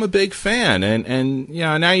away. I'm a big fan, and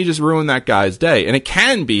now you just ruined that guy's day. And it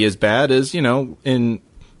can be as bad as,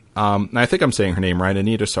 I think I'm saying her name right,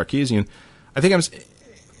 Anita Sarkeesian. I think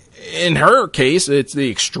in her case, it's the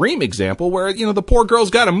extreme example where, the poor girl's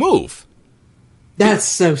got to move. That's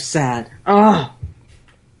so sad. Oh.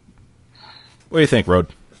 What do you think, Rode?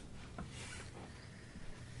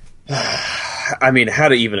 I mean, how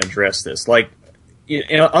to even address this? Like,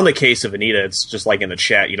 on the case of Anita, it's just like in the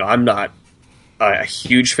chat, I'm not a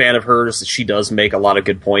huge fan of hers. She does make a lot of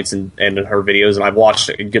good points in her videos, and I've watched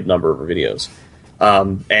a good number of her videos.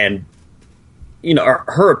 And,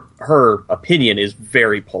 her opinion is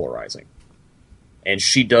very polarizing. And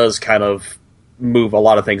she does kind of move a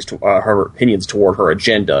lot of things to her opinions toward her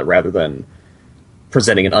agenda rather than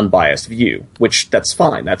presenting an unbiased view, which that's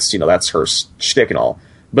fine. That's, that's her shtick and all.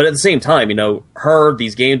 But at the same time,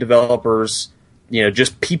 these game developers,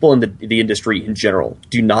 just people in the industry in general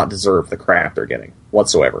do not deserve the crap they're getting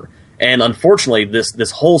whatsoever. And unfortunately,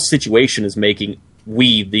 this whole situation is making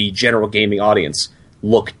we, the general gaming audience,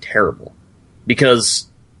 look terrible. Because,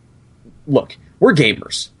 look, we're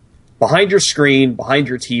gamers. Behind your screen, behind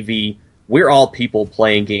your TV, we're all people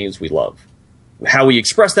playing games we love. How we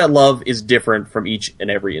express that love is different from each and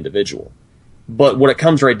every individual. But what it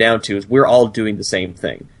comes right down to is we're all doing the same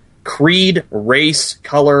thing. Creed, race,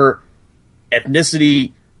 color,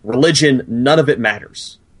 ethnicity, religion, none of it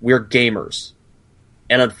matters. We're gamers.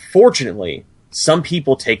 And unfortunately, some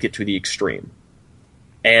people take it to the extreme.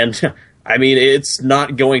 And, I mean, it's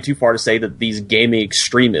not going too far to say that these gaming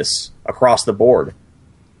extremists across the board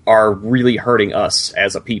are really hurting us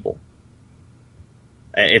as a people.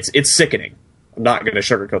 It's sickening. I'm not going to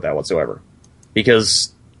sugarcoat that whatsoever.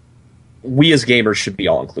 Because we as gamers should be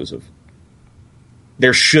all-inclusive.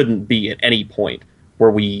 There shouldn't be at any point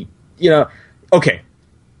where we, okay,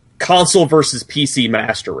 console versus PC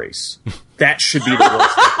master race. That should be the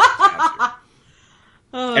worst thing.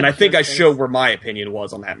 And I think I showed where my opinion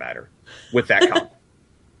was on that matter with that comment.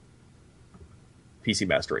 PC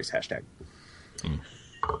master race, hashtag.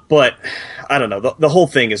 But, I don't know, the whole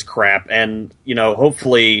thing is crap, and,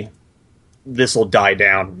 hopefully this will die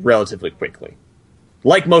down relatively quickly.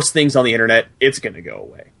 Like most things on the internet, it's going to go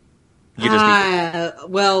away.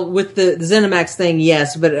 Well, with the Zenimax thing,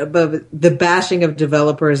 yes, but the bashing of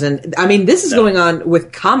developers, and I mean, this is going on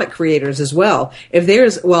with comic creators as well. If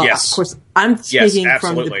there's, yes. Of course, I'm speaking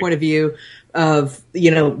from the point of view of,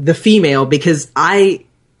 the female, because I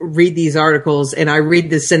read these articles and I read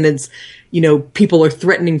this sentence, people are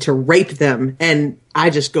threatening to rape them, and I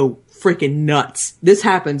just go freaking nuts. This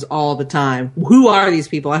happens all the time. Who are these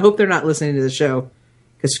people? I hope they're not listening to the show,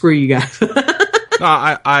 because screw you guys. No,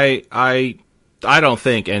 I don't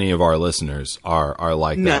think any of our listeners are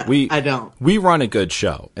like that. I don't. We run a good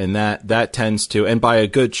show, and that tends to. And by a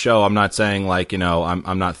good show, I'm not saying like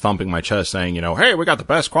I'm not thumping my chest saying hey, we got the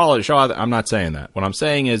best quality show out there. I'm not saying that. What I'm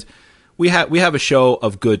saying is we have a show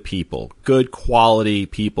of good people, good quality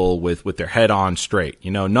people with their head on straight.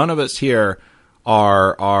 None of us here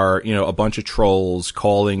are a bunch of trolls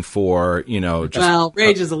calling for just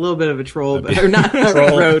Rage is a little bit of a troll, but or not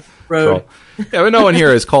troll. road. Yeah, but no one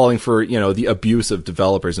here is calling for the abuse of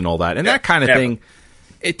developers and all that, and that kind of thing.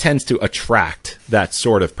 It tends to attract that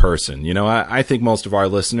sort of person. I think most of our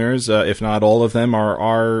listeners, if not all of them,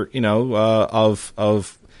 are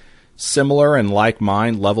of similar and like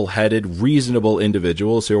mind, level-headed, reasonable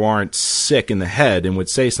individuals who aren't sick in the head and would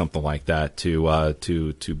say something like that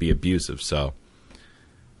to be abusive. So.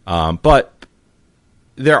 But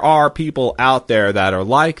there are people out there that are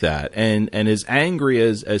like that, and as angry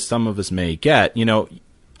as some of us may get,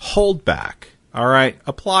 hold back. All right,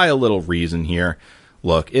 apply a little reason here.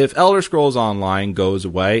 Look, if Elder Scrolls Online goes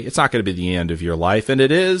away, it's not going to be the end of your life, and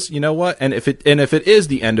it is. You know what? And if it is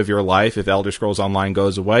the end of your life, if Elder Scrolls Online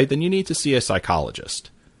goes away, then you need to see a psychologist.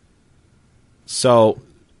 So,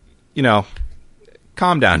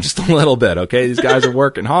 calm down just a little bit, okay? These guys are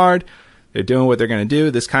working hard. They're doing what they're going to do.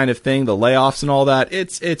 This kind of thing, the layoffs and all that,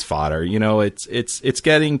 it's fodder. It's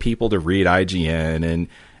getting people to read IGN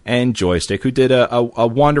and Joystick, who did a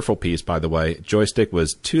wonderful piece, by the way. Joystick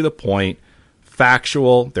was to the point,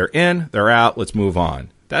 factual. They're in, they're out. Let's move on.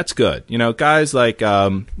 That's good. Guys like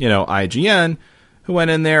IGN, who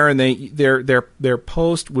went in there and their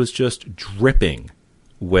post was just dripping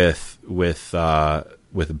with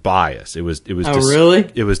bias. It was. Really?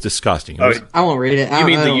 It was disgusting. I won't read it. You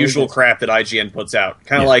mean the usual crap that IGN puts out?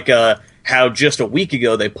 Kind of like how just a week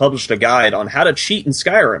ago they published a guide on how to cheat in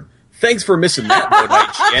Skyrim. Thanks for missing that note,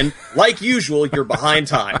 IGN. Like usual, you're behind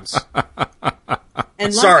times.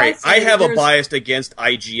 And Sorry, I have a bias against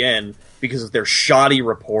IGN because of their shoddy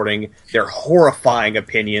reporting, their horrifying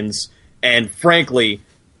opinions, and frankly,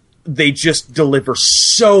 they just deliver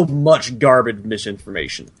so much garbage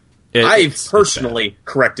misinformation. I've personally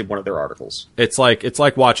corrected one of their articles. It's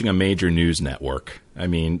like watching a major news network. I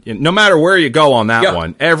mean, no matter where you go on that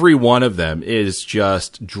one, every one of them is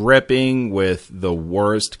just dripping with the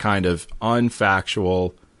worst kind of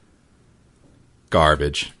unfactual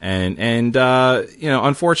garbage. And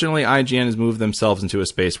unfortunately, IGN has moved themselves into a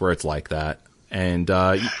space where it's like that. And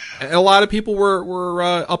a lot of people were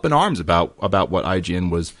up in arms about what IGN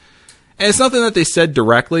was. And it's nothing that they said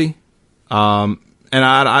directly. And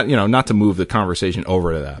I not to move the conversation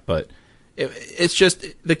over to that, but it's just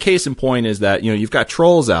the case in point is that, you've got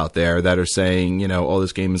trolls out there that are saying,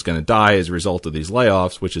 this game is going to die as a result of these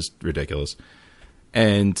layoffs, which is ridiculous.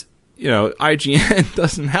 And, IGN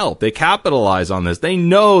doesn't help. They capitalize on this. They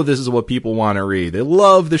know this is what people want to read. They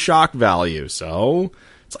love the shock value. So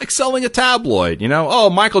it's like selling a tabloid, Oh,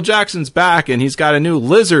 Michael Jackson's back and he's got a new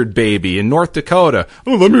lizard baby in North Dakota.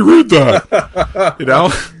 Oh, let me read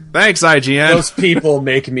that. Thanks, IGN. Those people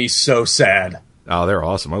make me so sad. Oh, they're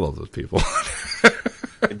awesome. I love those people.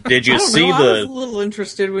 Did you see I was a little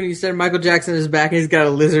interested when you said Michael Jackson is back and he's got a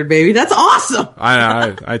lizard baby. That's awesome.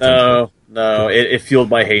 I think No, it fueled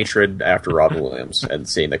my hatred after Robin Williams and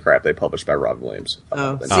seeing the crap they published by Robin Williams.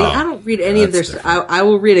 I don't read any of their stuff. I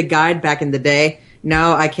will read a guide back in the day.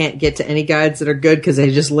 Now I can't get to any guides that are good because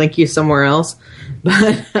they just link you somewhere else.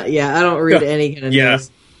 But yeah, I don't read any kind of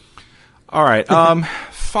news. All right.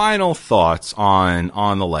 Final thoughts on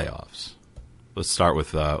the layoffs. Let's start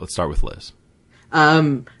with Liz.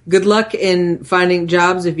 Good luck in finding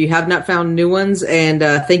jobs if you have not found new ones, and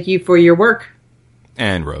thank you for your work.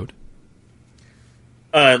 And Road.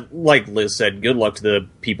 Like Liz said, good luck to the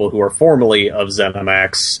people who are formerly of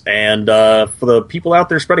Zenimax, and for the people out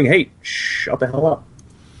there spreading hate, shut the hell up.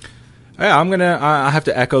 Yeah, I have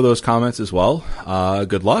to echo those comments as well.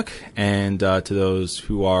 Good luck, and to those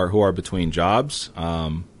who are between jobs,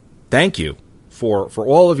 thank you for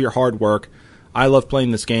all of your hard work. I love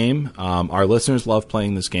playing this game. Our listeners love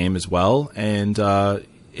playing this game as well, and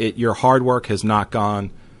your hard work has not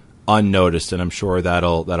gone unnoticed, and I'm sure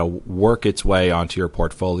that'll work its way onto your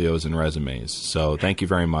portfolios and resumes. So thank you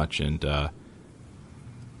very much, and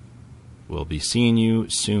we'll be seeing you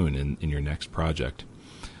soon in your next project.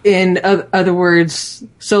 In other words,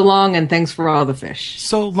 so long and thanks for all the fish.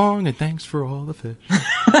 So long and thanks for all the fish.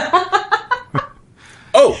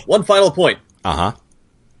 Oh, one final point. Uh-huh.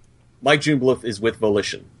 Mike Junebluth is with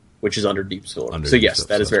Volition, which is under Deep Silver. So yes,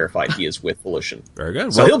 that is verified. He is with Volition. Very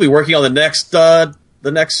good. So he'll be working on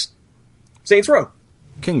the next Saints Row.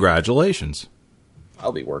 Congratulations.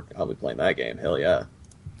 I'll be playing that game. Hell yeah.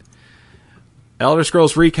 Elder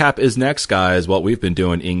Scrolls Recap is next, guys. What we've been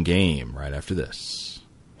doing in game right after this.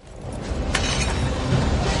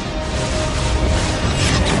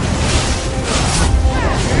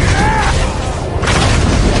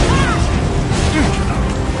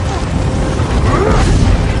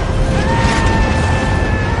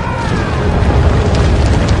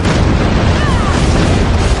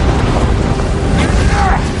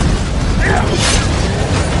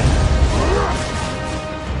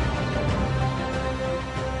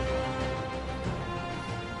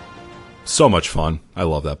 So much fun. I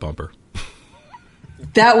love that bumper.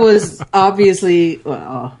 That was obviously...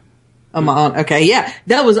 I'm on. Okay, yeah.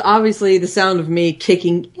 That was obviously the sound of me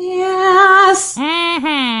kicking ass.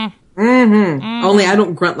 Mm-hmm. Mm-hmm. Only I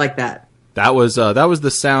don't grunt like that. That was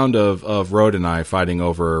the sound of Rode and I fighting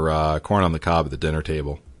over corn on the cob at the dinner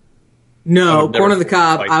table. No, corn on the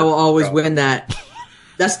cob, I will always win that.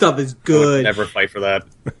 That stuff is good. Never fight for that.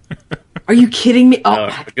 Are you kidding me? Oh,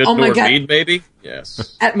 good oh my God. Mead, maybe?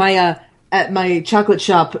 Yes. At my chocolate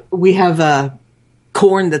shop, we have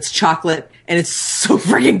corn that's chocolate, and it's so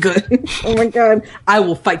freaking good. Oh my God. I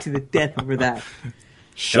will fight to the death over that.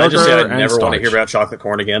 Can I just say I never want to hear about chocolate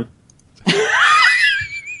corn again?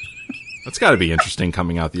 That's got to be interesting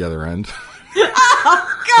coming out the other end.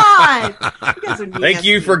 Oh, God! You guys are Thank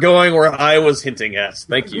you for going where I was hinting at.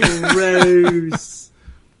 Thank you. Gross.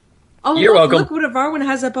 Oh, You're welcome. Look what Varwin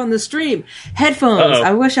has up on the stream. Headphones. Uh-oh.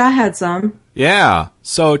 I wish I had some. Yeah.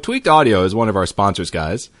 So Tweaked Audio is one of our sponsors,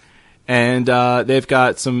 guys. And they've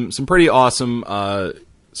got some pretty awesome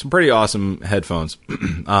headphones.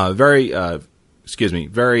 Very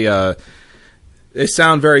they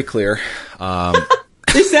sound very clear.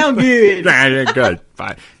 They sound good. They're good.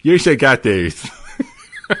 Fine. You should got these.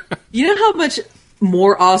 You know how much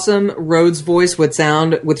more awesome Rhodes' voice would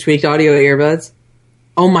sound with Tweaked Audio earbuds?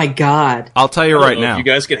 Oh my God. I'll tell you right now. If you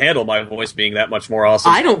guys can handle my voice being that much more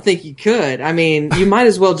awesome. I don't think you could. I mean, you might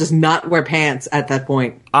as well just not wear pants at that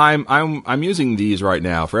point. I'm using these right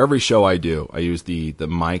now. For every show I do, I use the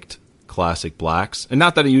mic'd classic blacks. And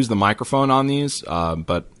not that I use the microphone on these,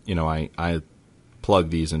 but you know, I plug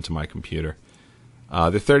these into my computer.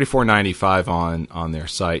 They're $34.95 on their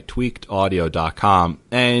site, tweakedaudio.com,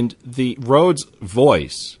 and the Rhodes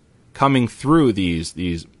voice coming through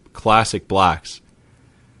these classic blacks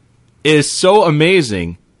is so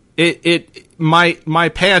amazing. My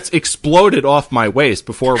pants exploded off my waist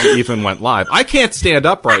before we even went live. I can't stand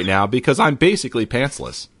up right now because I'm basically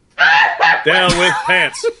pantsless. Down with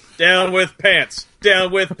pants. Down with pants.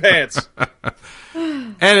 Down with pants.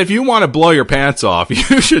 And if you want to blow your pants off,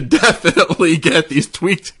 you should definitely get these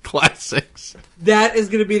Tweaked Classics. That is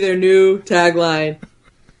going to be their new tagline.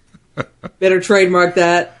 Better trademark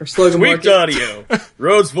that or slogan mark Tweaked Audio.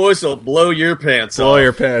 Rhodes voice will blow your pants off. Blow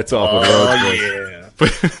your pants off with Rhodes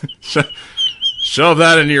voice. Yeah. Shove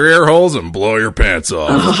that in your ear holes and blow your pants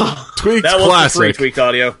off. Tweaked That was Classic. free, Tweaked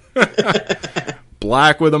Audio.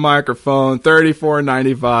 Black with a microphone,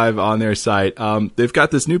 $34.95 on their site. They've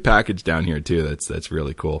got this new package down here too. That's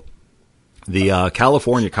really cool. The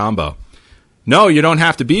California combo. No, you don't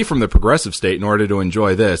have to be from the progressive state in order to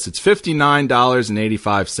enjoy this. It's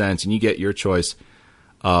 $59.85, and you get your choice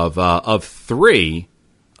of 3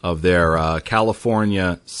 of their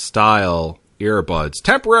California style earbuds.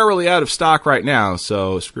 Temporarily out of stock right now,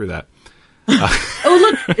 so screw that.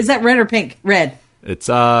 Oh, look, is that red or pink? Red. It's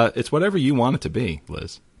whatever you want it to be,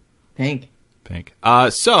 Liz. Pink.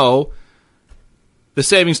 So the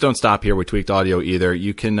savings don't stop here with Tweaked Audio either.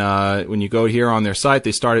 You can when you go here on their site,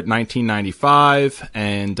 they start at $19.95,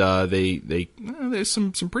 and there's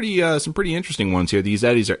some pretty interesting ones here. These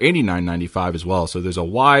Eddies are $89.95 as well. So there's a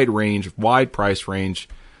wide price range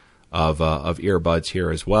of earbuds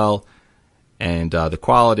here as well. And the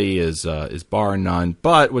quality is bar none.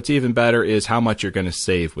 But what's even better is how much you're going to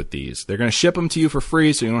save with these. They're going to ship them to you for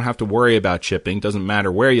free, so you don't have to worry about shipping. Doesn't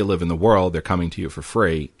matter where you live in the world, they're coming to you for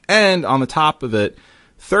free. And on the top of it,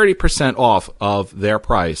 30% off of their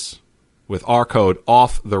price with our code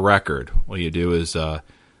OFFTHERECORD. All you do is,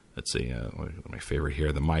 let's see, my favorite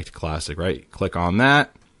here, the Mike Classic, right? Click on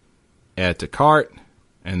that, add to cart,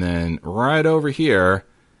 and then right over here,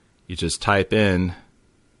 you just type in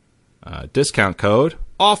discount code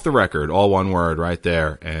off the record, all one word right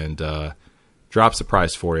there, and drops the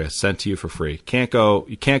price for you, sent to you for free. You can't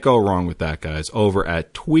go wrong with that, guys. Over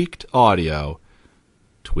at Tweaked Audio,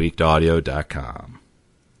 tweakedaudio.com.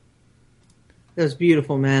 That was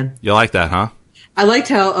beautiful, man. You like that, huh? I liked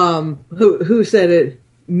how who said it?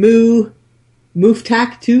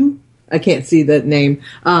 Mooftak2? I can't see that name.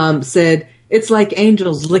 Said it's like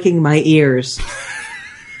angels licking my ears.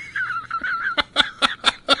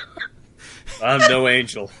 I'm no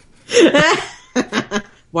angel.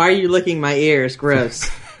 Why are you licking my ears? Gross.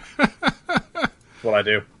 That's what I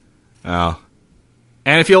do. Oh.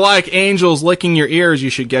 And if you like angels licking your ears, you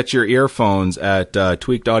should get your earphones at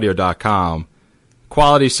tweakedaudio.com.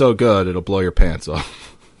 Quality's so good, it'll blow your pants off.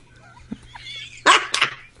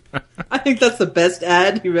 I think that's the best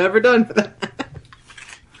ad you've ever done for that.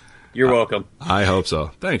 You're welcome. I hope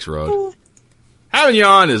so. Thanks, Rod. Having you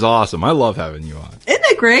on is awesome. I love having you on. Isn't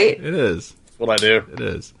it great? It is. That's what I do. It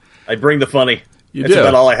is. I bring the funny. You That's do.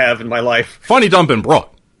 about all I have in my life. Funny dumping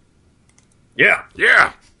brought. Yeah.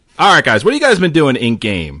 Yeah. All right, guys. What have you guys been doing in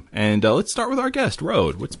game? And let's start with our guest,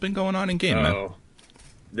 Rode. What's been going on in game, man?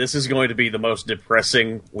 This is going to be the most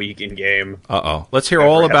depressing week in game. Let's hear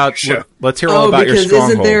all about. Let's hear all about your because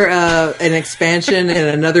stronghold. isn't there an expansion in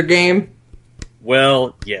another game?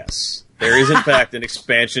 Well, yes. There is, in fact, an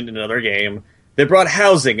expansion in another game that brought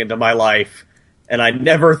housing into my life, and I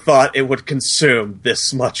never thought it would consume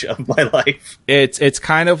this much of my life. It's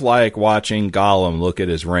kind of like watching Gollum look at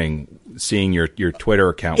his ring, seeing your Twitter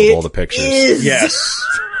account with all the pictures. Is. Yes.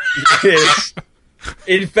 It is.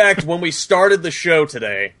 In fact, when we started the show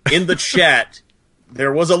today, in the chat,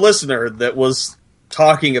 there was a listener that was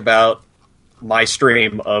talking about my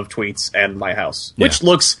stream of tweets and my house, which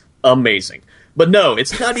looks amazing. But no,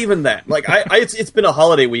 it's not even that. Like, it's been a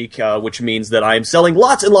holiday week, which means that I'm selling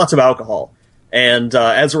lots and lots of alcohol. And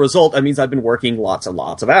as a result, that means I've been working lots and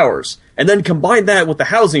lots of hours. And then combine that with the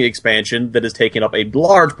housing expansion that has taken up a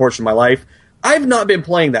large portion of my life, I've not been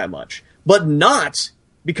playing that much. But not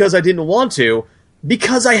because I didn't want to,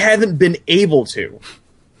 because I haven't been able to.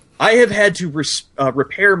 I have had to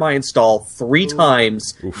repair my install 3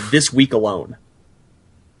 times this week alone.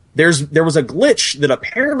 There was a glitch that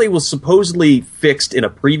apparently was supposedly fixed in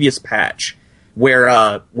a previous patch,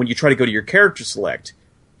 where when you try to go to your character select,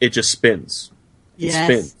 it just spins. It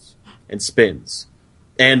spins and spins.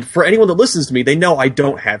 And for anyone that listens to me, they know I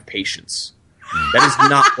don't have patience. That is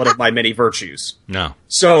not one of my many virtues. No.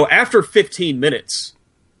 So after 15 minutes,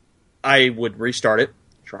 I would restart it,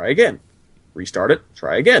 try again. restart it,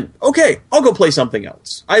 try again. Okay, I'll go play something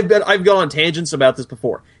else. I've gone on tangents about this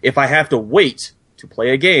before. If I have to wait to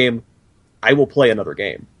play a game, I will play another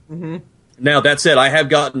game. Mm-hmm. Now, that said, I have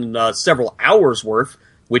gotten several hours worth,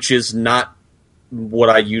 which is not what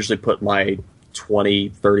I usually put my 20,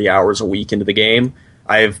 30 hours a week into the game.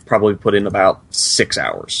 I've probably put in about 6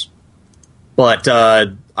 hours. But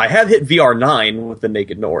I have hit VR 9 with the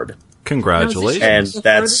Naked Nord. Congratulations. And the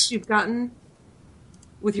that's furthest you've gotten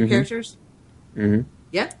with your characters? Mm-hmm.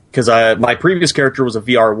 Yeah. Because my previous character was a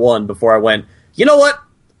VR 1 before I went, you know what?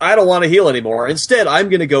 I don't want to heal anymore. Instead, I'm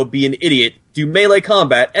going to go be an idiot, do melee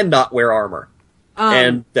combat, and not wear armor.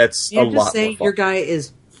 And that's a lot more fun. Your guy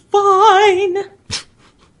is fine.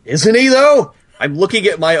 Isn't he, though? I'm looking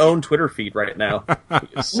at my own Twitter feed right now.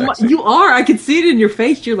 You are. I can see it in your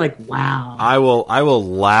face. You're like, wow. I will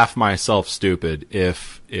laugh myself stupid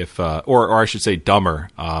if or I should say dumber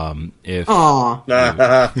if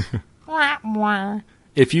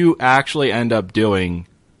if you actually end up doing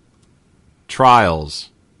trials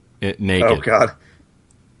naked. Oh God,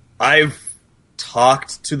 I've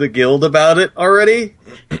talked to the guild about it already,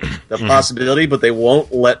 the possibility, but they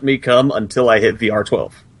won't let me come until I hit VR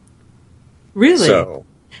 12. Really? So,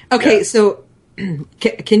 okay, yeah. so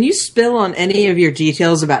can you spill on any of your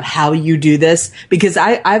details about how you do this? Because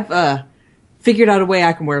I've figured out a way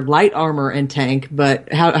I can wear light armor and tank,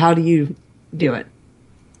 but how do you do it?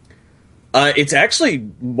 It's actually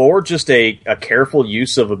more just a careful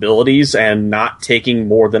use of abilities and not taking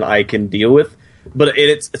more than I can deal with. But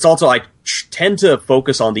it's also, I tend to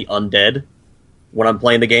focus on the undead when I'm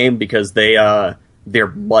playing the game because they're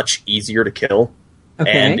much easier to kill. Okay.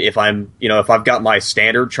 And if I've got my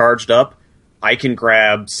standard charged up, I can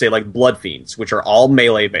grab, say, like Blood Fiends, which are all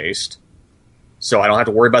melee based. So I don't have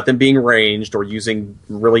to worry about them being ranged or using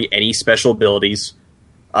really any special abilities.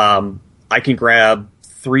 I can grab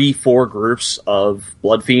 3-4 groups of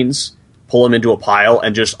Blood Fiends, pull them into a pile,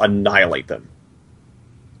 and just annihilate them.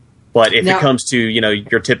 But if it comes to,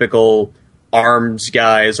 your typical arms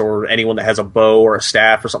guys or anyone that has a bow or a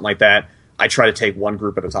staff or something like that, I try to take one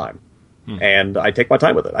group at a time. And I take my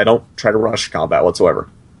time with it. I don't try to rush combat whatsoever.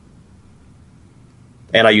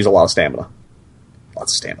 And I use a lot of stamina.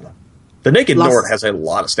 Lots of stamina. The Naked Nord has a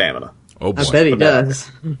lot of stamina. Oh boy. I bet he does.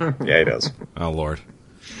 Yeah, he does. Oh Lord.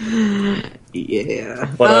 Yeah.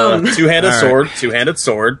 But two-handed All right. Two-handed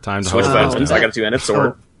sword. Time to switch hold weapons. on. I got a two-handed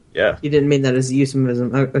sword. Yeah. You didn't mean that as a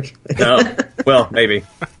euphemism. Oh, okay. No. Well, maybe.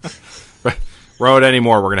 Row it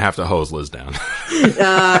anymore, we're going to have to hose Liz down. Too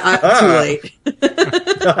late.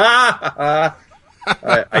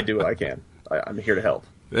 I do what I can. I'm here to help.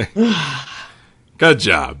 Good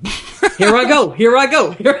job. Here I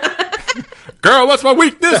go. Girl, what's my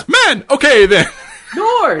weakness? Men! Okay, then.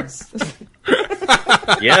 Nords!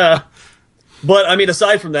 Yeah. But, I mean,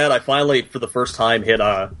 aside from that, I finally, for the first time, hit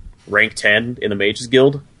rank 10 in the Mages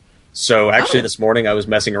Guild. So, actually, this morning I was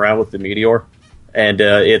messing around with the Meteor, and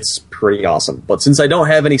it's pretty awesome. But since I don't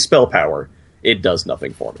have any spell power, it does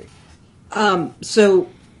nothing for me. So,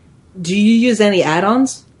 do you use any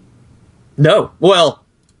add-ons? No. Well,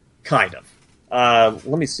 kind of.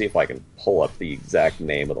 Let me see if I can pull up the exact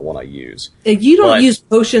name of the one I use. You don't use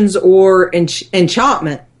potions or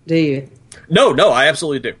enchantment, do you? No, I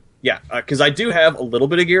absolutely do. Yeah, because I do have a little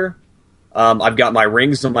bit of gear. I've got my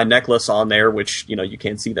rings and my necklace on there, which, you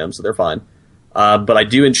can't see them, so they're fine. But I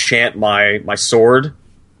do enchant my sword,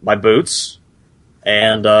 my boots,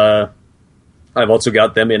 and I've also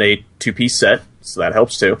got them in a 2-piece set, so that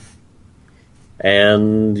helps too.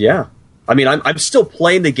 And, yeah. I mean, I'm still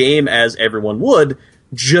playing the game as everyone would,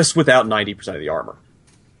 just without 90% of the armor.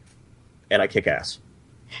 And I kick ass.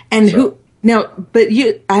 And so.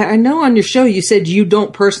 I know on your show you said you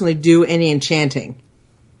don't personally do any enchanting.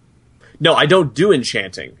 No, I don't do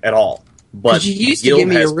enchanting at all. But you used to give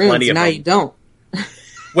me your runes, now you don't.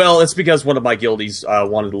 Well, it's because one of my guildies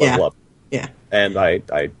wanted to level up. Yeah. And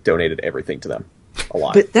I donated everything to them. A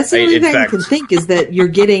lot. But that's the only thing I can think is that you're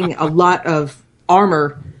getting a lot of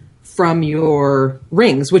armor from your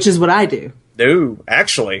rings, which is what I do. No,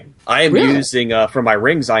 actually, I am using, for my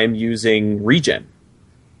rings, I am using regen.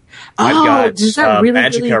 I've got does that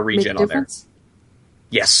Magicka regen on there.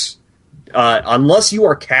 Yes. Unless you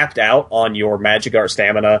are capped out on your Magicka or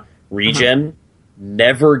Stamina regen,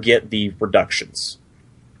 never get the reductions.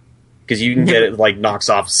 Because you can get it, knocks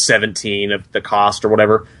off 17 of the cost or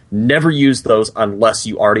whatever. Never use those unless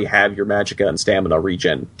you already have your Magicka and Stamina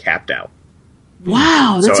regen capped out.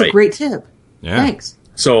 Wow, that's a great tip. Yeah. Thanks.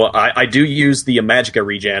 So I do use the Magicka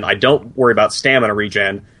regen. I don't worry about Stamina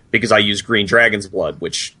regen because I use Green Dragon's Blood,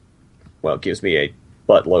 which, gives me a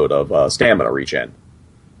buttload of Stamina regen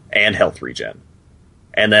and health regen.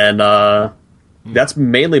 And then That's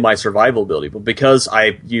mainly my survival ability. But because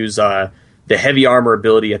I use the heavy armor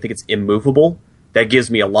ability, I think it's immovable. That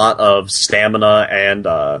gives me a lot of stamina and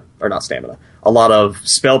or not stamina, a lot of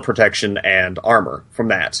spell protection and armor from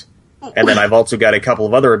that. And then I've also got a couple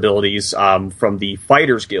of other abilities from the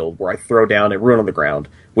Fighters Guild where I throw down and rune on the ground,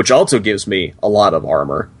 which also gives me a lot of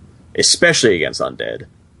armor, especially against undead.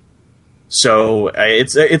 So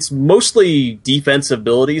it's mostly defensive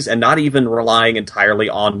abilities and not even relying entirely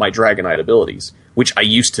on my Dragonite abilities, which I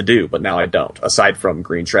used to do, but now I don't, aside from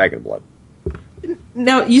Green Dragon Blood.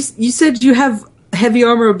 Now, you said you have heavy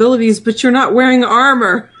armor abilities, but you're not wearing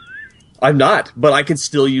armor. I'm not, but I can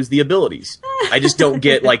still use the abilities. I just don't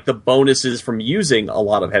get like the bonuses from using a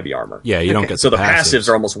lot of heavy armor. Yeah, you don't get so the passives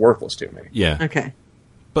are almost worthless to me. Yeah. Okay.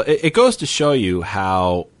 But it goes to show you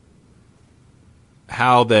how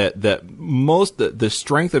the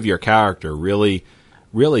strength of your character really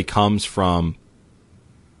comes from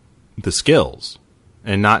the skills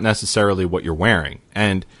and not necessarily what you're wearing.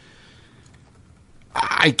 And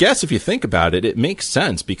I guess if you think about it, it makes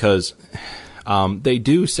sense because they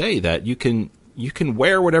do say that you can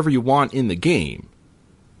wear whatever you want in the game,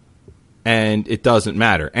 and it doesn't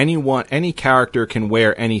matter. Any character can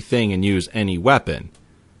wear anything and use any weapon.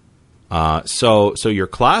 So your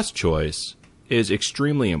class choice is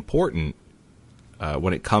extremely important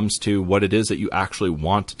when it comes to what it is that you actually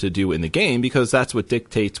want to do in the game, because that's what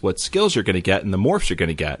dictates what skills you're going to get and the morphs you're going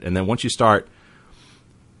to get. And then once you start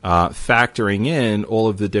factoring in all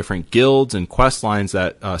of the different guilds and quest lines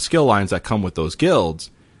skill lines that come with those guilds,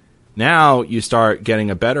 now you start getting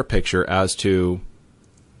a better picture as to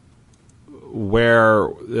where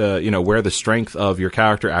the strength of your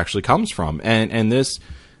character actually comes from. And this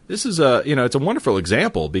is it's a wonderful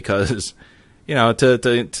example because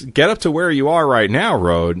to get up to where you are right now,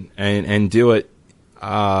 Road, and do it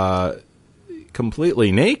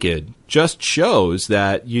completely naked just shows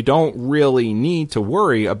that you don't really need to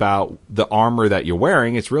worry about the armor that you're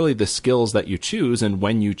wearing. It's really the skills that you choose and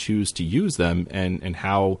when you choose to use them and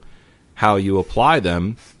how you apply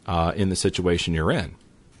them in the situation you're in.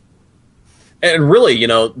 And really,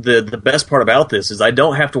 the best part about this is I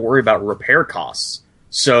don't have to worry about repair costs.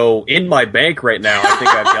 So in my bank right now, I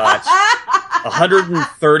think I've got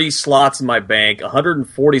 130 slots in my bank,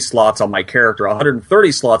 140 slots on my character,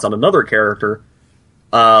 130 slots on another character.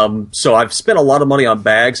 So I've spent a lot of money on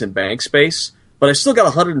bags and bank space, but I've still got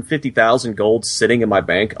 150,000 gold sitting in my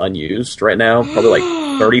bank unused right now. Probably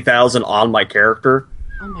like 30,000 on my character.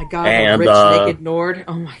 Oh my god! And, rich naked Nord.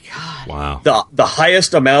 Oh my god! Wow. The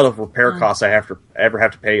highest amount of repair costs I ever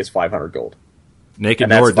have to pay is 500 gold. Naked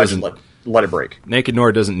Nord doesn't let it break. Naked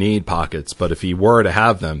Nord doesn't need pockets, but if he were to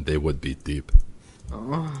have them, they would be deep.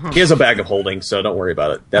 He has a bag of holding, so don't worry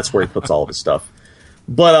about it. That's where he puts all of his stuff.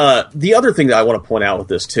 But the other thing that I want to point out with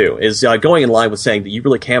this, too, is going in line with saying that you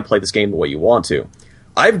really can play this game the way you want to.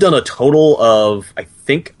 I've done a total of, I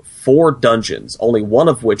think, 4 dungeons, only one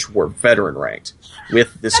of which were veteran ranked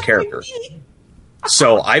with this character.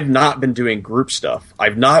 So I've not been doing group stuff.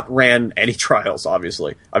 I've not ran any trials,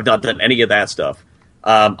 obviously. I've not done any of that stuff.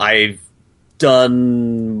 I've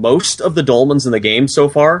done most of the dolmens in the game so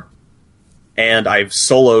far, and I've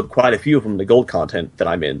soloed quite a few of them, the gold content that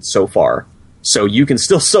I'm in so far. So you can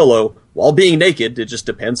still solo while being naked. It just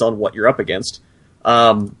depends on what you're up against.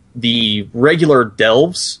 The regular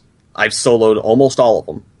delves, I've soloed almost all of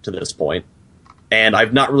them to this point. And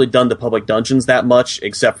I've not really done the public dungeons that much,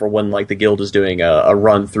 except for when like the guild is doing a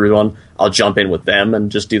run through one. I'll jump in with them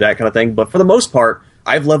and just do that kind of thing. But for the most part,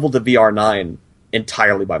 I've leveled the VR9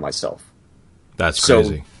 entirely by myself. That's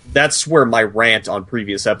crazy. So that's where my rant on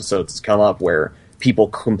previous episodes has come up, where people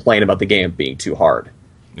complain about the game being too hard.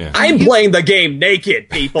 Yeah. I'm playing the game naked,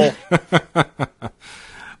 people.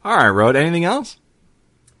 All right, Rod. Anything else?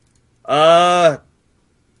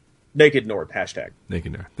 Naked Nord, hashtag.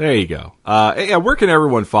 Naked Nord. There you go. Yeah, where can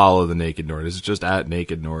everyone follow the Naked Nord? Is it just at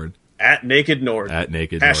Naked Nord? At Naked Nord. At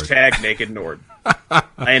Naked Nord. Hashtag Naked Nord.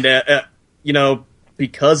 And,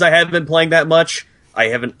 because I haven't been playing that much, I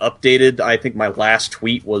haven't updated. I think my last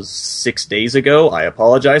tweet was 6 days ago. I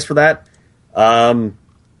apologize for that.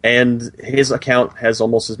 And his account has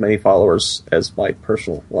almost as many followers as my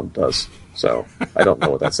personal one does. So I don't know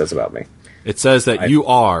what that says about me. It says that you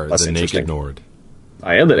are the Naked Nord.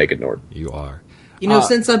 I am the Naked Nord. You are.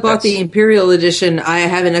 Since I bought the Imperial Edition, I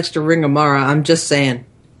have an extra Ring of Mara. I'm just saying.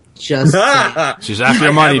 Just saying. She's after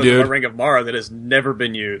your money, dude. A Ring of Mara that has never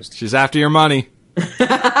been used. She's after your money.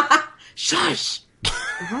 Shush!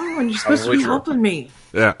 Ron, you're supposed to be helping me.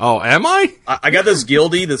 Yeah. Oh, am I? I got this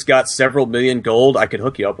guildie that's got several million gold. I could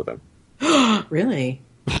hook you up with him. Really?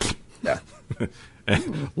 Yeah.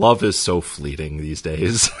 Love is so fleeting these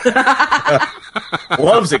days.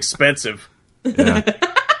 Love's expensive. Yeah.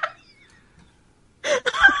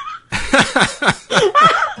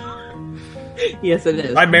 Yes, it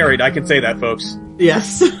is. I'm married. I can say that, folks.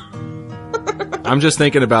 Yes. I'm just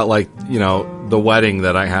thinking about, like, you know, the wedding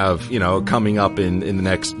that I have, you know, coming up in the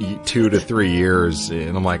next 2 to 3 years.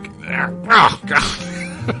 And I'm like, oh,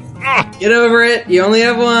 God. Get over it. You only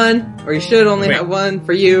have one, or you should only have one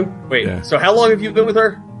for you. Wait, Yeah. so how long have you been with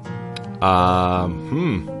her?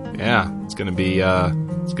 Yeah, it's gonna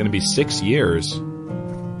be 6 years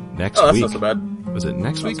next Oh, that's week. not so bad. Was it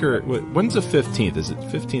next week or when's the 15th? Is it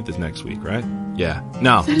 15th is next week, right? Yeah.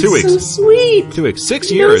 No, That 2 is weeks. so sweet. 2 weeks.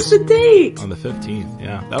 6 You years noticed the date. on the 15th.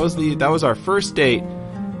 Yeah, that was our first date.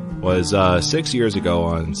 Was 6 years ago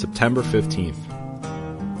on September 15th.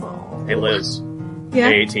 Hey, Liz. Yeah.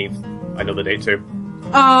 May 18th. I know the date, too.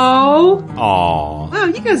 Oh. Aw. Wow,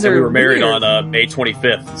 you guys And are we were married weird. on May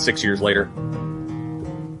 25th, 6 years later.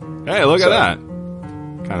 Hey, look So- at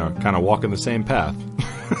that. Kind of walking the same path.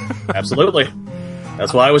 Absolutely.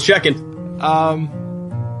 That's why I was checking.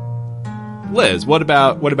 Liz, what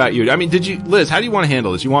about you? I mean, Liz, how do you want to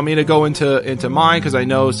handle this? You want me to go into mine, because I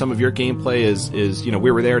know some of your gameplay is you know, we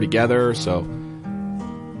were there together, so.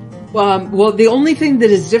 Well, the only thing that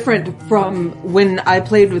is different from when I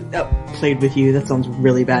played with you, that sounds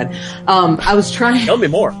really bad. I was trying. Tell me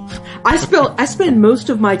more. I spend most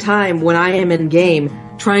of my time when I am in game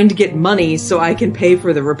trying to get money so I can pay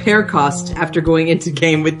for the repair cost after going into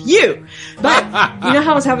game with you. But you know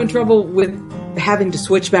how I was having trouble with having to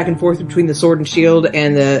switch back and forth between the sword and shield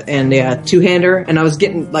and the two-hander, and I was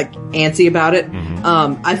getting like antsy about it.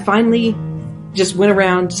 I finally just went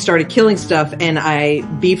around, started killing stuff, and I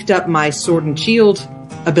beefed up my sword and shield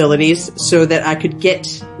abilities so that I could get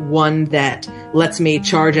one that lets me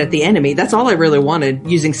charge at the enemy. That's all I really wanted,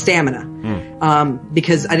 using stamina.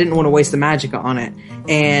 Because I didn't want to waste the magicka on it.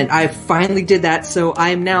 And I finally did that, so I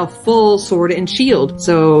am now full sword and shield.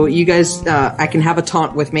 So you guys, I can have a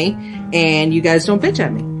taunt with me, and you guys don't bitch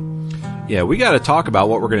at me. Yeah, we got to talk about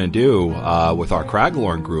what we're going to do with our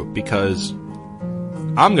Craglorn group, because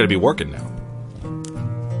I'm going to be working now.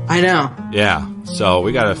 I know. Yeah, so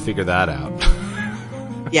we got to figure that out.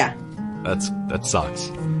 Yeah. That sucks.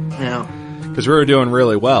 I know. Because we were doing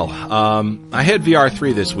really well. I hit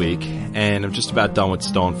VR3 this week, and I'm just about done with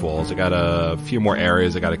Stonefalls. I got a few more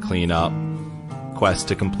areas I got to clean up, quests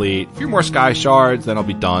to complete, a few more Sky Shards, then I'll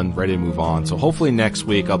be done, ready to move on. So hopefully next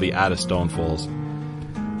week I'll be out of Stonefalls.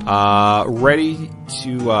 Ready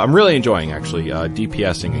to... I'm really enjoying, actually,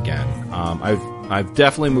 DPSing again. I've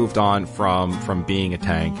definitely moved on from being a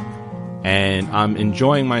tank, and I'm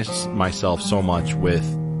enjoying myself so much with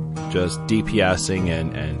just DPSing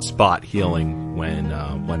and spot healing when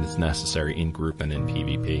it's necessary in group and in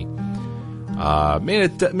PvP.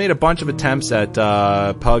 Made a bunch of attempts at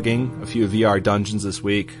pugging a few VR dungeons this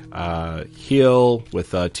week. Heal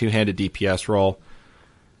with a two-handed DPS roll.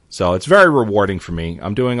 So it's very rewarding for me.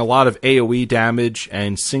 I'm doing a lot of AoE damage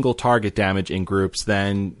and single target damage in groups.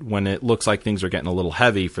 Then when it looks like things are getting a little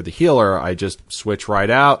heavy for the healer, I just switch right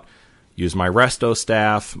out, use my resto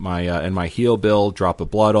staff, and my heal build, drop a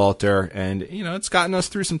blood altar, and you know, it's gotten us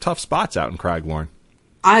through some tough spots out in Craglorn.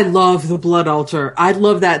 I love the blood altar. I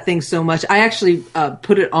love that thing so much. I actually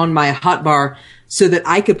put it on my hotbar so that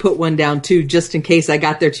I could put one down too, just in case I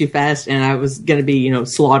got there too fast and I was going to be,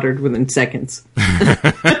 slaughtered within seconds.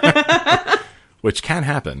 Which can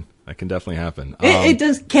happen. That can definitely happen.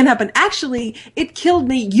 It can happen. Actually, it killed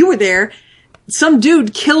me. You were there. Some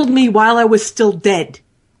dude killed me while I was still dead.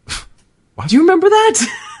 What? Do you remember that?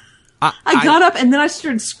 I got up and then I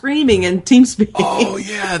started screaming in TeamSpeak. Oh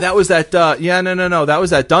yeah, that was that. No. That was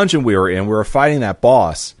that dungeon we were in. We were fighting that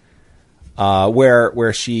boss.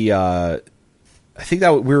 Where she. I think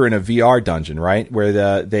that we were in a VR dungeon, right?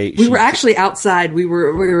 Where we were actually outside. We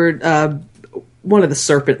were one of the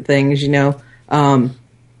serpent things, Yeah,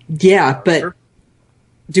 but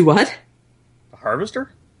do what? A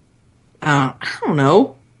harvester? I don't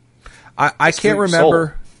know. I can't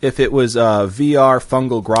remember if it was VR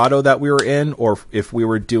Fungal Grotto that we were in, or if we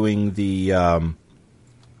were doing the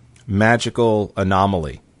Magical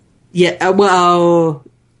Anomaly. Yeah, well,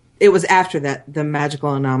 it was after that, the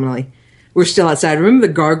Magical Anomaly. We're still outside. Remember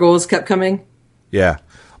the gargoyles kept coming? Yeah.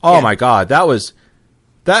 Oh my God,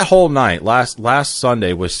 that whole night last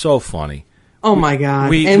Sunday was so funny. Oh my God!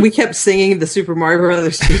 We kept singing the Super Mario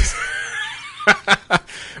Brothers tunes.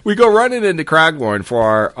 We go running into Craglorn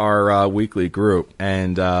for our weekly group,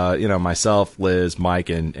 and myself, Liz, Mike,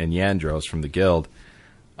 and Yandros from the guild.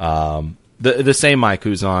 The same Mike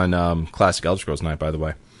who's on Classic Elder Scrolls Night, by the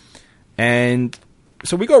way. And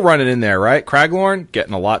we go running in there, right? Craglorn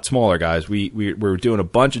getting a lot smaller, guys. We were doing a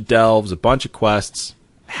bunch of delves, a bunch of quests,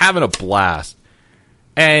 having a blast.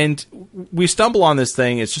 And we stumble on this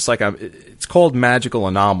thing. It's just like it's called Magical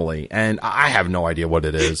Anomaly, and I have no idea what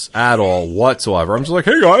it is at all whatsoever. I'm just like,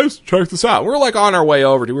 hey guys, check this out. We're like on our way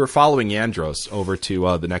over we were following Yandros over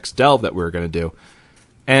to the next delve that we were going to do,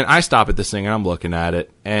 and I stop at this thing and I'm looking at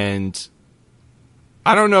it, and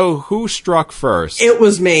I don't know who struck first. It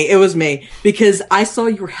was me because I saw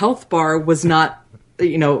your health bar was not,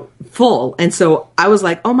 full, and so I was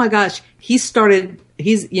like, oh my gosh, he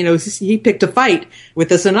picked a fight with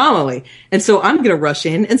this anomaly. And so I'm going to rush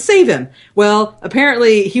in and save him. Well,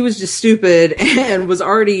 apparently he was just stupid and was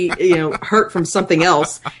already, hurt from something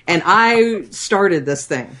else. And I started this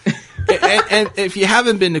thing. and if you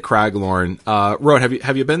haven't been to Craglorn, Road,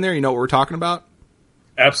 have you been there? You know what we're talking about?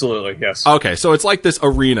 Absolutely, yes. Okay, so it's like this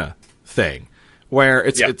arena thing where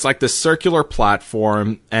it's like this circular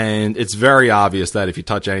platform, and it's very obvious that if you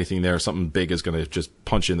touch anything there, something big is going to just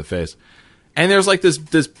punch you in the face. And there's like this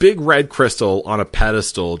big red crystal on a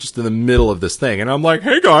pedestal just in the middle of this thing. And I'm like,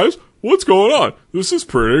 hey guys, what's going on? This is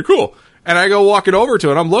pretty cool. And I go walking over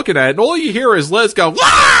to it, I'm looking at it, and all you hear is Liz go,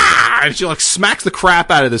 wah! And she like smacks the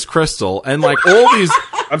crap out of this crystal, and like all these...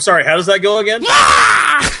 I'm sorry, how does that go again?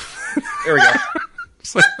 There we go.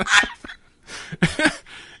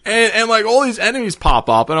 and like all these enemies pop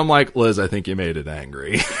up, and I'm like, Liz, I think you made it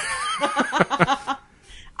angry. I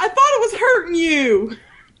thought it was hurting you.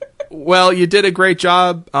 Well, you did a great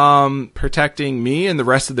job protecting me and the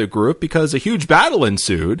rest of the group because a huge battle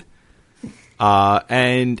ensued.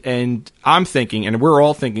 And I'm thinking, and we're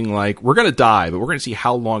all thinking, like, we're going to die, but we're going to see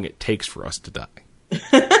how long it takes for us to die.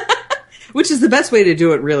 Which is the best way to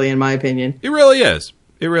do it, really, in my opinion. It really is.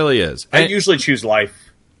 It really is. I usually choose life.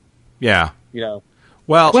 Yeah.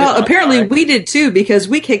 Well, apparently we did too because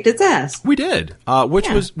we kicked its ass. We did,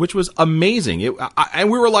 which was amazing.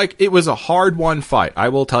 And we were like, it was a hard-won fight. I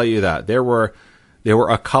will tell you that there were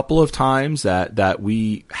a couple of times that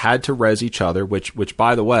we had to res each other. Which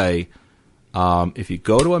by the way, if you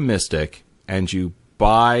go to a Mystic and you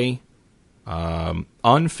buy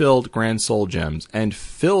unfilled Grand Soul Gems and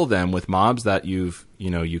fill them with mobs that you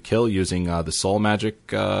kill using the Soul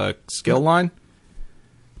Magic skill line.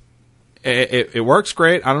 It works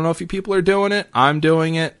great. I don't know if you people are doing it. I'm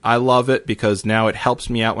doing it. I love it because now it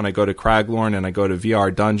helps me out when I go to Craglorn and I go to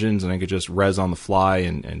VR dungeons and I could just res on the fly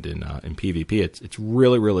and in PvP. It's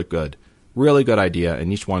really, really good. Really good idea.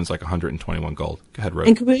 And each one's like 121 gold. Go ahead, Rose.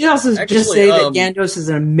 And could we also just say that Yandros is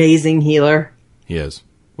an amazing healer? He is.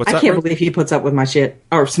 I can't believe he puts up with my shit.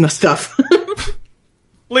 Or some stuff.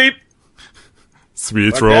 Bleep.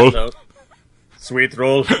 Sweet roll. Sweet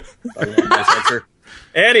roll. I love my answer.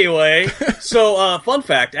 Anyway, so fun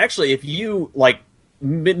fact. Actually, if you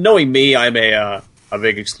knowing me, I'm a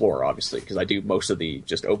big explorer, obviously, because I do most of the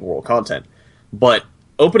just open world content. But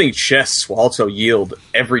opening chests will also yield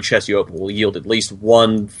every chest you open will yield at least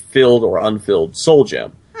one filled or unfilled soul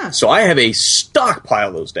gem. Huh. So I have a stockpile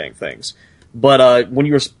of those dang things. But when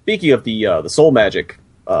you were speaking of the soul magic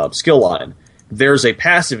skill line, there's a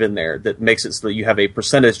passive in there that makes it so that you have a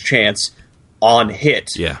percentage chance on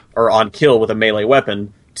hit or on kill with a melee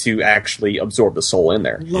weapon to actually absorb the soul in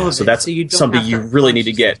there. So that's something you really need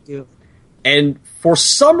to get. And for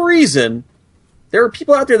some reason, there are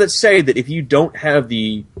people out there that say that if you don't have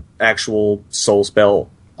the actual soul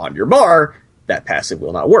spell on your bar, that passive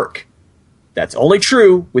will not work. That's only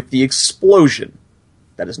true with the explosion.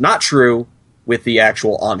 That is not true with the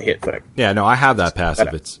actual on-hit thing. Yeah, no, I have that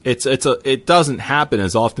passive. It doesn't happen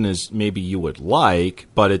as often as maybe you would like,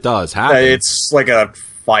 but it does happen. It's like a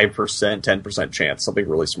 5%, 10% chance, something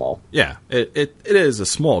really small. Yeah, it is a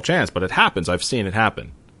small chance, but it happens. I've seen it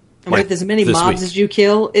happen. And with as many mobs as you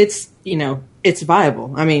kill, it's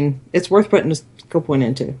viable. I mean, it's worth putting a skill point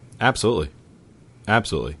into. Absolutely.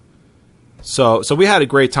 So we had a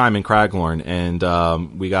great time in Craglorn,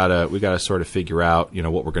 and we gotta sort of figure out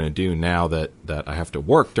what we're gonna do now that I have to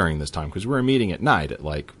work during this time because we were meeting at night at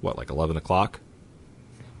like 11 o'clock.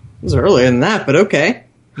 It was earlier than that, but okay.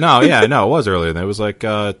 No, it was earlier than that. It was like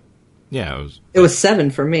it was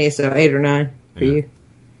 7 for me, so 8 or 9 for you.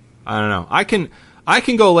 I don't know. I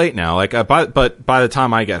can go late now. But by the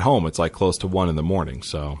time I get home, it's like close to 1 in the morning.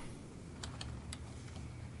 So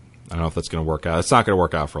I don't know if that's going to work out. It's not going to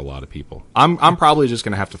work out for a lot of people. I'm probably just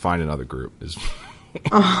going to have to find another group. Is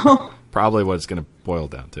probably what it's going to boil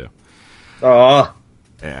down to.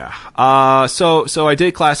 Yeah. So I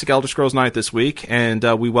did Classic Elder Scrolls Night this week, and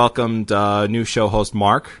we welcomed new show host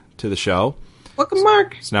Mark to the show. Welcome,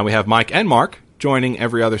 Mark. So now we have Mike and Mark joining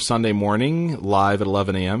every other Sunday morning live at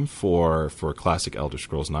 11 a.m. for Classic Elder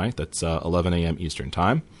Scrolls Night. That's 11 a.m. Eastern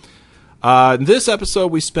Time. This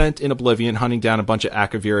episode we spent in Oblivion hunting down a bunch of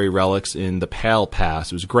Akaviri relics in the Pale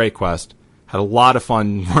Pass. It was a great quest. Had a lot of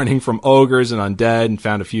fun running from ogres and undead and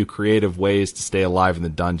found a few creative ways to stay alive in the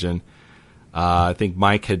dungeon. I think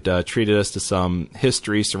Mike had treated us to some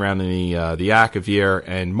history surrounding the Akavir,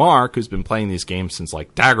 and Mark, who's been playing these games since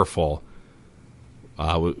like Daggerfall,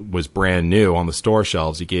 was brand new on the store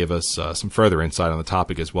shelves. He gave us some further insight on the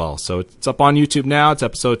topic as well. So it's up on YouTube now. It's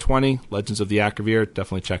episode 20, Legends of the Akavir.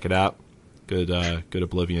 Definitely check it out. Good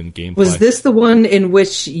Oblivion gameplay. Was this the one in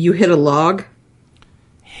which you hit a log?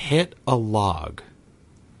 Hit a log?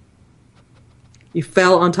 You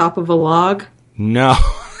fell on top of a log? No.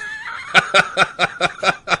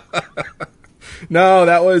 No,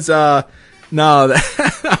 that was that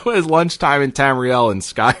was Lunchtime in Tamriel in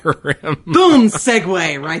Skyrim. Boom,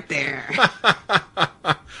 segue right there.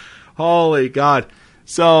 Holy God.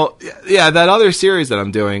 So, yeah, that other series that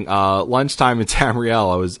I'm doing, Lunchtime in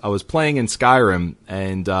Tamriel, I was playing in Skyrim,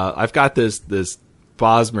 and I've got this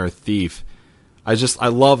Bosmer thief. I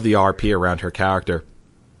love the RP around her character.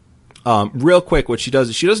 Real quick, what she does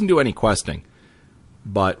is she doesn't do any questing.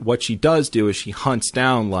 But what she does do is she hunts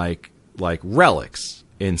down like relics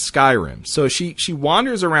in Skyrim. So she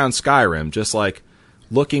wanders around Skyrim just like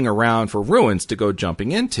looking around for ruins to go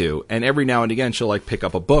jumping into, and every now and again she'll like pick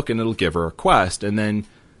up a book and it'll give her a quest, and then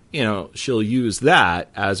she'll use that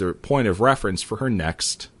as a point of reference for her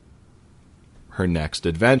next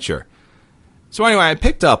adventure. So anyway, I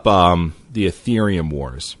picked up the Ethereum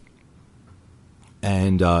Wars.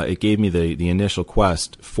 And it gave me the initial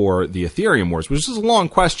quest for the Ethereum Wars, which is a long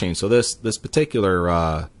quest chain. So this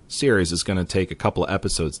particular series is going to take a couple of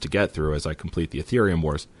episodes to get through as I complete the Ethereum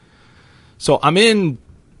Wars. So I'm in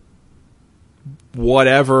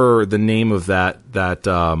whatever the name of that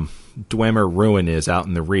Dwemer ruin is out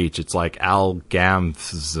in the Reach. It's like Algam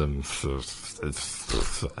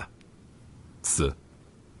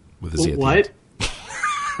with a Z at the end. What?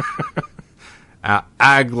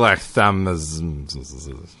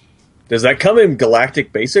 Does that come in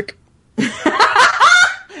Galactic Basic?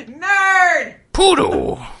 Nerd!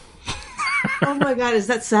 Poodle! Oh my God, is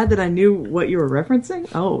that sad that I knew what you were referencing?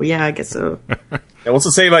 Oh, yeah, I guess so. And what's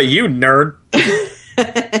it say about you, nerd?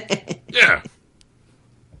 Yeah.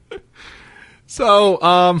 So,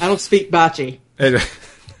 I don't speak Bachi.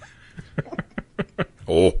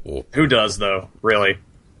 Oh. Who does, though? Really?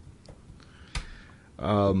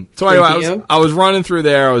 So anyway, I was running through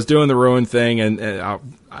there. I was doing the ruin thing, and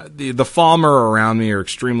the Falmer around me are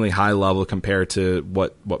extremely high level compared to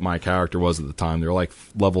what my character was at the time. They're like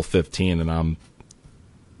level 15, and I'm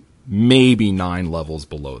maybe 9 levels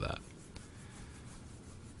below that.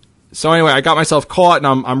 So anyway, I got myself caught, and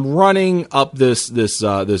I'm running up this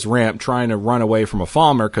ramp, trying to run away from a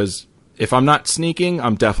Falmer, because if I'm not sneaking,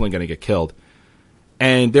 I'm definitely going to get killed.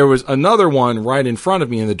 And there was another one right in front of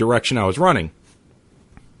me in the direction I was running.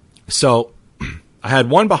 So I had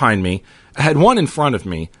one behind me, I had one in front of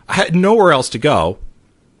me, I had nowhere else to go,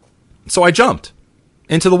 so I jumped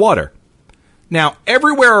into the water. Now,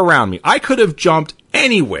 everywhere around me, I could have jumped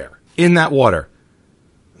anywhere in that water,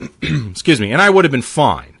 excuse me, and I would have been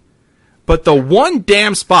fine. But the one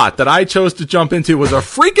damn spot that I chose to jump into was a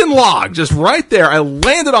freaking log, just right there. I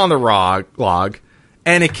landed on the log,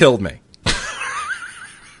 and it killed me.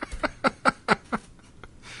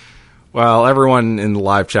 Well, everyone in the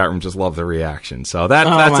live chat room just loved the reaction. So that's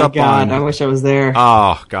up God, on... I wish I was there.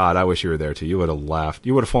 Oh, God, I wish you were there, too. You would have laughed.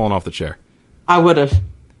 You would have fallen off the chair. I would have.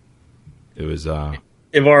 It was,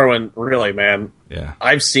 Ivarwin, really, man. Yeah.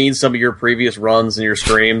 I've seen some of your previous runs and your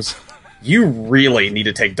streams. You really need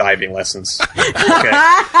to take diving lessons. Okay.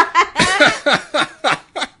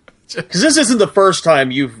 Because this isn't the first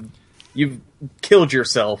time you've killed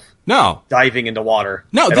yourself. No. Diving into water.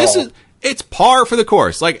 No, it's par for the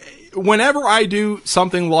course. Like, whenever I do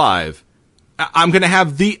something live, I'm going to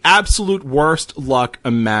have the absolute worst luck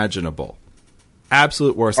imaginable.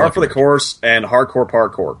 Absolute worst luck. Par for the course and hardcore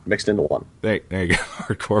parkour mixed into one. There you go.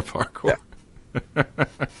 Hardcore parkour.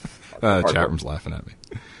 Yeah. Chat room's laughing at me.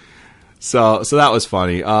 So that was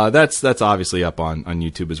funny. That's obviously up on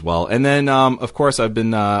YouTube as well. And then, of course, I've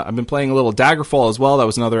been playing a little Daggerfall as well. That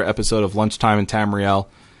was another episode of Lunchtime in Tamriel.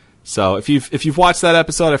 So if you've watched that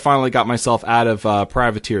episode, I finally got myself out of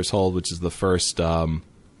Privateer's Hold, which is the first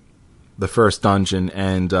dungeon,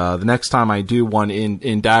 and the next time I do one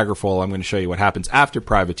in Daggerfall, I'm going to show you what happens after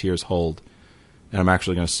Privateer's Hold, and I'm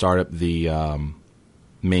actually going to start up the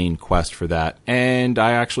main quest for that. And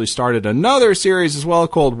I actually started another series as well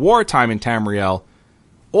called Wartime in Tamriel.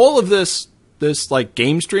 All of this this like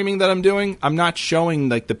game streaming that I'm doing, I'm not showing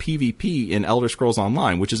like the PvP in Elder Scrolls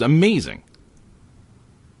Online, which is amazing.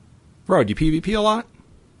 Bro, do you PvP a lot?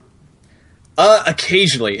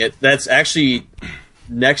 Occasionally. That's actually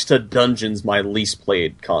next to dungeons my least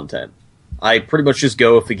played content. I pretty much just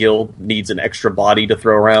go if the guild needs an extra body to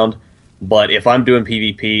throw around. But if I'm doing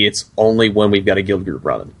PvP, it's only when we've got a guild group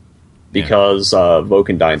running. Because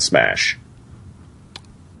Vokendine Smash.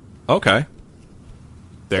 Okay.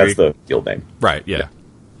 That's the guild name. Right, yeah.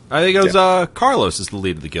 I think it was Carlos is the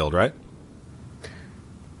lead of the guild, right?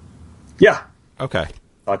 Yeah. Okay.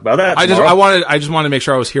 Talk about that. I just wanted to make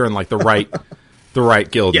sure I was hearing like the right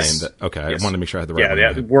guild name. I wanted to make sure I had the right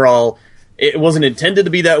name. name. We're all. It wasn't intended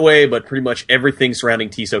to be that way, but pretty much everything surrounding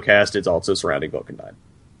TESOCast is also surrounding Vokendine.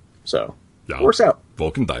 So it works out.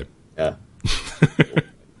 Vokendine. Yeah.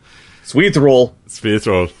 Sweet roll.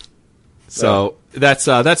 So that's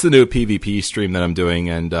the new PvP stream that I'm doing,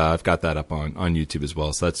 and I've got that up on YouTube as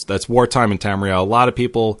well. So that's Wartime in Tamriel. A lot of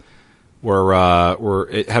people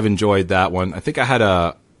have enjoyed that one. I think I had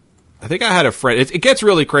a friend. It gets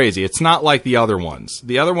really crazy. It's not like the other ones.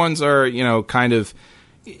 The other ones are, kind of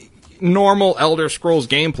normal Elder Scrolls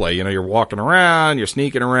gameplay. You're walking around, you're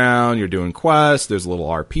sneaking around, you're doing quests, there's a little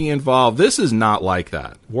RP involved. This is not like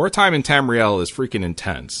that. Wartime in Tamriel is freaking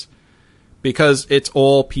intense because it's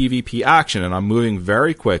all PvP action, and I'm moving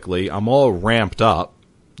very quickly. I'm all ramped up.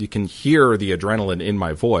 You can hear the adrenaline in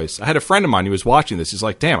my voice. I had a friend of mine who was watching this. He's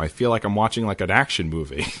like, damn, I feel like I'm watching like an action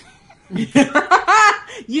movie.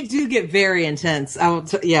 You do get very intense.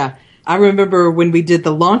 I remember when we did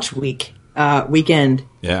the launch weekend.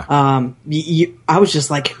 Yeah. I was just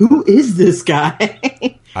like, who is this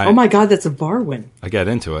guy? Oh my God, that's a Varwin. I get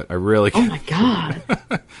into it. I really. Oh my God.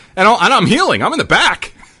 and I'm healing. I'm in the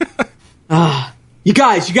back. You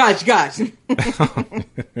guys. That's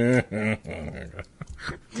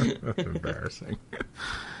embarrassing.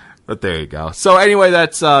 But there you go. So anyway,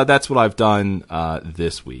 that's what I've done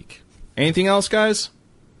this week. Anything else, guys?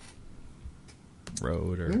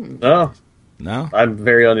 No. I'm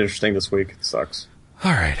very uninteresting this week. It sucks.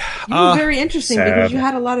 All right. You were very interesting because you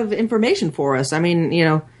had a lot of information for us. I mean,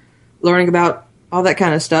 learning about all that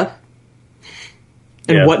kind of stuff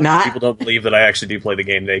and whatnot. People don't believe that I actually do play the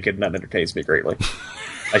game naked, and that entertains me greatly.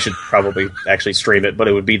 I should probably actually stream it, but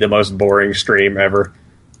it would be the most boring stream ever.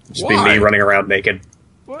 Just be me running around naked.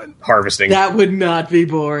 What? Harvesting. That would not be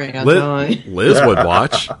boring. Liz would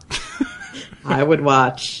watch. I would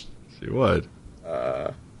watch. She would.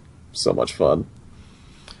 So much fun.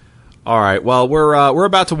 All right. Well, we're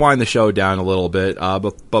about to wind the show down a little bit,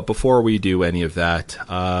 but before we do any of that,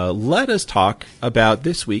 let us talk about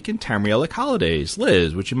this week in Tamrielic holidays.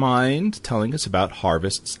 Liz, would you mind telling us about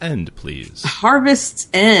Harvest's End, please? Harvest's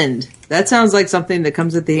End. That sounds like something that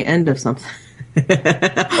comes at the end of something.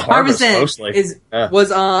 Harvest End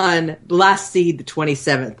was on last seed, the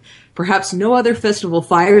 27th. Perhaps no other festival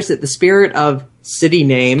fires at the spirit of city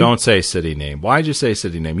name. Don't say city name. Why'd you say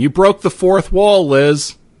city name? You broke the fourth wall,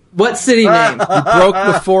 Liz. What city name? You broke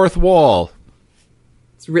the fourth wall.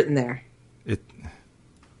 It's written there.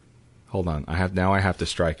 Hold on. I have to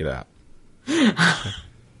strike it out.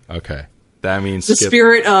 Okay. That means the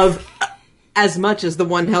spirit of as much as the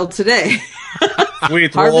one held today.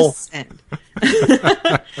 Sweet Harvest's End.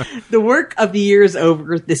 The work of the year is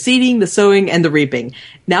over, the seeding, the sowing, and the reaping.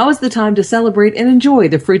 Now is the time to celebrate and enjoy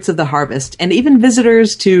the fruits of the harvest, and even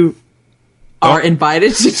visitors are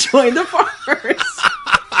invited to join the farmers.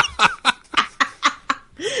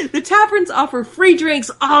 The taverns offer free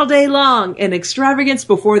drinks all day long, an extravagance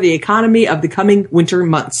before the economy of the coming winter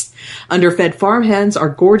months. Underfed farmhands are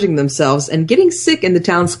gorging themselves, and getting sick in the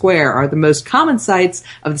town square are the most common sights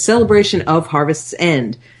of the celebration of Harvest's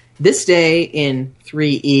End. This day in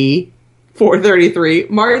 3E 433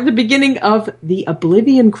 marked the beginning of the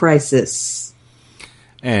Oblivion Crisis.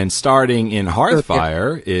 And starting in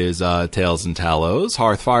Hearthfire is Tales and Talos.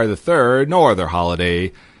 Hearthfire the Third, no other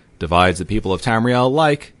holiday, divides the people of Tamriel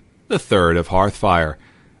like the Third of Hearthfire.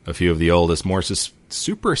 A few of the oldest, more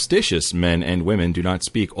superstitious men and women do not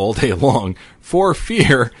speak all day long for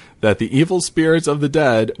fear that the evil spirits of the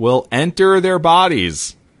dead will enter their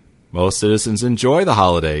bodies. Most citizens enjoy the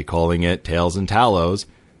holiday, calling it Tales and Talos,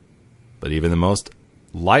 but even the most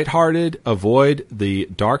lighthearted avoid the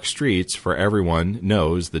dark streets, for everyone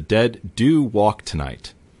knows the dead do walk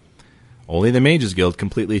tonight. Only the Mages Guild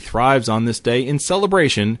completely thrives on this day in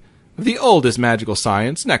celebration of the oldest magical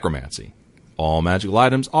science, necromancy. All magical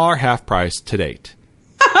items are half price to date.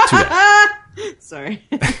 Sorry.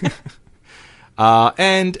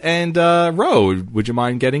 Road, would you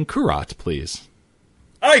mind getting Kurat, please?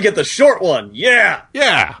 I get the short one. Yeah.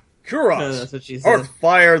 Yeah. Kurat. That's what she said.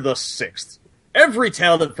 Hearthfire the 6th. Every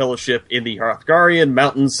town and fellowship in the Hrothgarian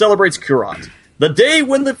Mountains celebrates Kurat, the day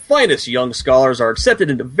when the finest young scholars are accepted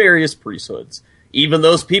into various priesthoods. Even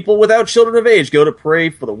those people without children of age go to pray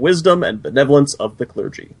for the wisdom and benevolence of the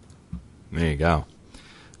clergy. There you go.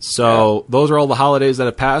 So those are all the holidays that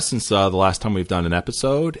have passed since the last time we've done an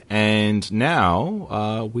episode. And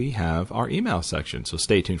now we have our email section. So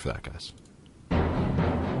stay tuned for that, guys.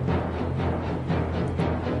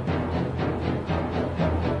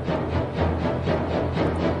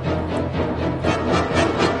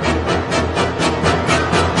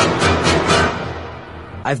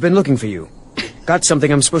 I've been looking for you. Got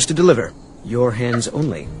something I'm supposed to deliver. Your hands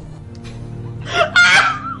only.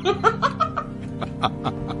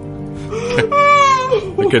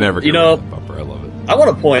 We could never get rid of Bumper. I love it. I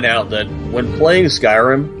want to point out that when playing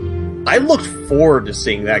Skyrim, I looked forward to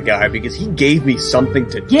seeing that guy because he gave me something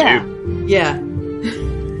to do. Yeah.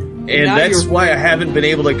 And that's why I haven't been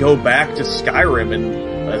able to go back to Skyrim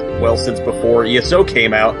since before ESO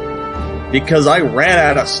came out, because I ran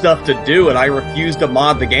out of stuff to do and I refused to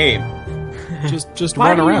mod the game. Just Why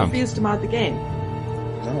run do you around. refuse to mod the game?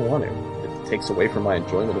 I don't want to. It takes away from my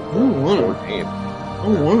enjoyment of the core game.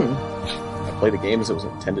 I play the game as it was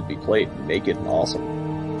intended to be played, naked and awesome.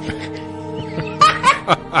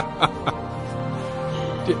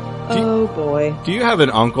 Oh boy. Do you have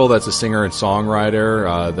an uncle that's a singer and songwriter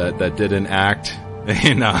that did an act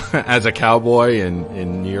as a cowboy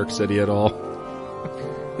in New York City at all?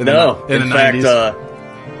 No. In In the fact,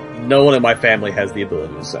 90s? no one in my family has the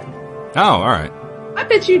ability to sing. Oh, all right. I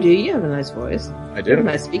bet you do. You have a nice voice. I You do. have a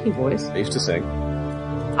nice speaking voice. I used to sing.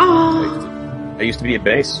 Oh. I used to be a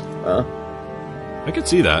bass. I could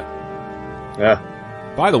see that. Yeah.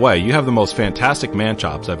 By the way, you have the most fantastic man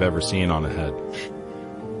chops I've ever seen on a head.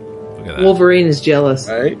 Look at that. Wolverine is jealous.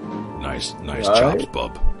 Right? Nice Right. chops,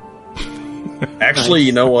 bub. Actually,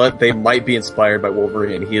 you know what? They might be inspired by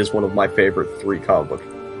Wolverine. He is one of my favorite 3 comic book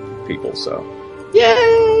people, so.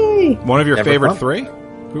 Yay! One of your Never favorite thought. 3?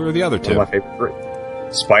 Who are the other One 2? of my favorite 3.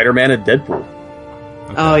 Spider-Man and Deadpool.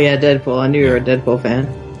 Oh yeah, Deadpool. I knew you were a Deadpool fan.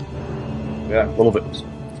 Yeah, a little bit.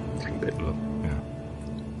 Tiny bit.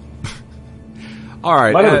 Yeah. All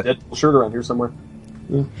right. Might have a Deadpool shirt around here somewhere.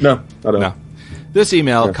 No, I don't. No. This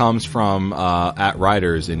email comes from at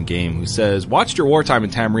Riders in Game, who says, "Watched your Wartime in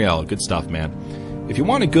Tamriel. Good stuff, man. If you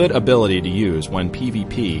want a good ability to use when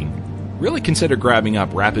PvPing, really consider grabbing up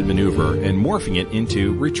Rapid Maneuver and morphing it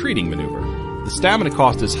into Retreating Maneuver. The stamina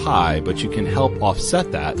cost is high, but you can help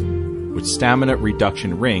offset that with stamina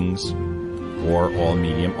reduction rings or all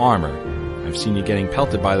medium armor. I've seen you getting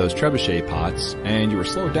pelted by those trebuchet pots, and you were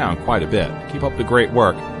slowed down quite a bit. Keep up the great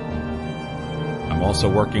work. I'm also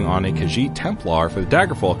working on a Khajiit Templar for the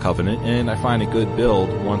Daggerfall Covenant, and I find a good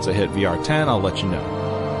build. Once I hit VR10, I'll let you know."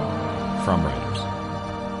 From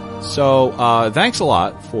Writers. So, thanks a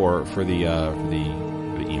lot for the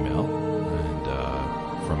email, and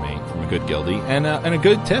from a good guildie, and a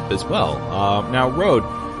good tip as well. Now, Road,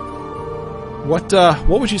 what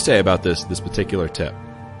would you say about this particular tip?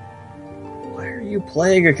 Why are you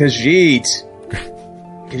playing a Khajiit?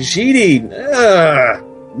 Khajiit!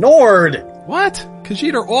 Nord! What?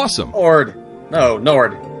 Khajiit are awesome. Nord. No,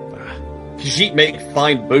 Nord. Khajiit make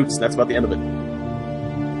fine boots, and that's about the end of it.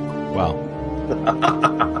 Well,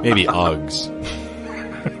 maybe Uggs.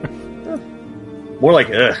 More like,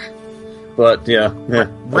 ugh. But, yeah. That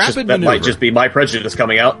Maneuver. might just be my prejudice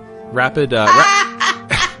coming out. Rapid,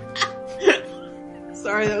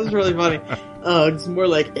 Sorry, that was really funny. Oh, it's more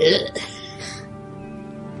like.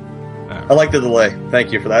 I like the delay.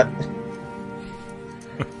 Thank you for that.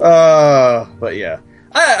 But yeah.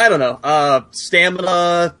 I don't know.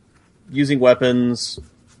 Stamina, using weapons,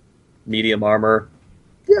 medium armor.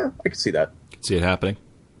 Yeah, I can see that. see it happening.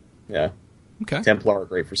 Yeah. Okay. Templar are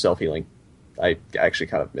great for self-healing. I actually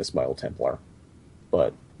kind of miss my old Templar.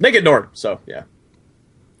 But Naked Nord, so yeah.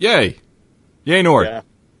 Yay. Yay, Nord. Yeah.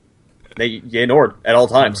 Yay Nord at all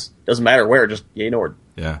times. Doesn't matter where, just yay Nord.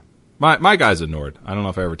 Yeah. My guy's a Nord. I don't know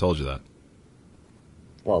if I ever told you that.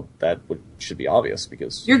 Well, that should be obvious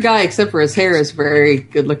because Your guy, except for his hair, is very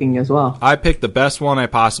good looking as well. I picked the best one I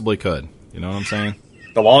possibly could. You know what I'm saying?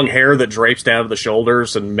 the long hair that drapes down to the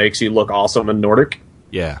shoulders and makes you look awesome in Nordic.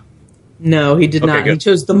 Yeah. No, he did Okay, not. good. He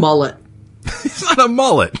chose the mullet. It's not a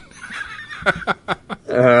mullet.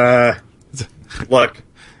 Look,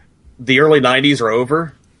 the early 90s are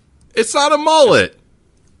over. It's not a mullet.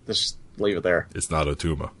 Just leave it there. It's not a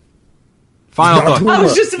tumor. Final thoughts. I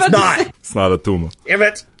was just about It's to not. say. It's not a tumor. Damn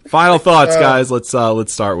it. Final thoughts, guys. Let's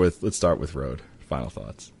start with Road. Final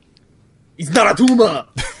thoughts. He's not a tumor.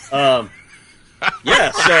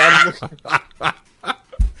 Yeah, so I'm...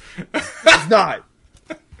 It's not.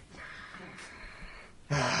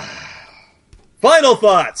 Final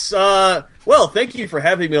thoughts. Well, thank you for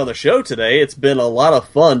having me on the show today. It's been a lot of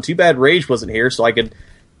fun. Too bad Rage wasn't here, so I could,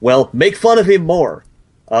 make fun of him more.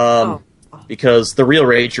 Because the real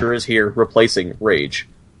Rager is here replacing Rage.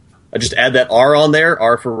 I just add that R on there,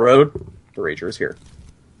 R for road. The Rager is here.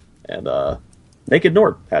 And, Naked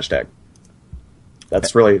Nord, hashtag.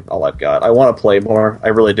 That's really all I've got. I want to play more. I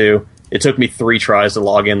really do. It took me 3 tries to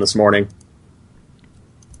log in this morning.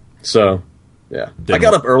 So, yeah. I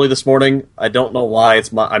got up early this morning. I don't know why.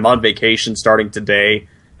 I'm on vacation starting today,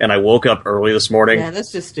 and I woke up early this morning. Yeah,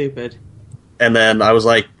 that's just stupid. And then I was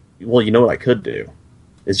like, well, you know what I could do?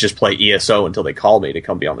 Is just play ESO until they call me to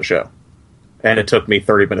come be on the show. And it took me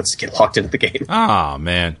 30 minutes to get logged into the game. Oh,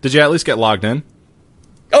 man. Did you at least get logged in?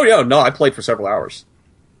 Oh, yeah. No, I played for several hours.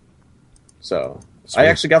 So, sweet. I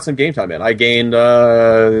actually got some game time in. I gained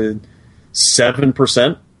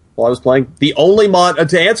 7% while I was playing. The only mod,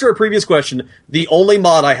 to answer a previous question, the only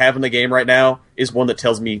mod I have in the game right now is one that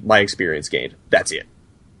tells me my experience gained. That's it.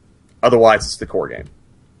 Otherwise, it's the core game.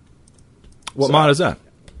 What mod is that?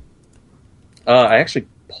 I actually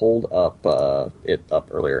pulled up it up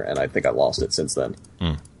earlier, and I think I lost it since then.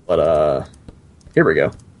 But here we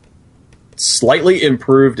go. Slightly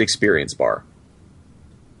improved experience bar.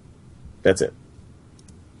 That's it.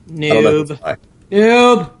 Noob.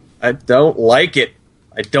 I don't like it.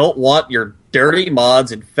 I don't want your dirty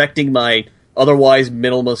mods infecting my otherwise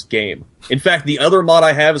minimalist game. In fact, the other mod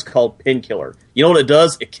I have is called Pin Killer. You know what it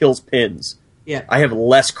does? It kills pins. Yeah. I have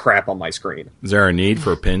less crap on my screen. Is there a need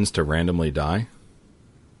for pins to randomly die?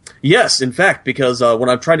 Yes, in fact, because when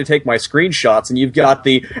I'm trying to take my screenshots and you've got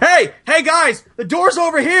the, hey guys, the door's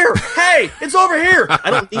over here! Hey, it's over here!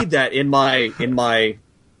 I don't need that in my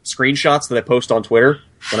screenshots that I post on Twitter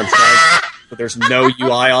when I'm trying, but there's no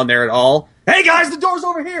UI on there at all. Hey guys, the door's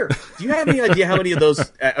over here! Do you have any idea how many of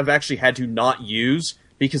those I've actually had to not use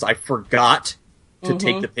because I forgot to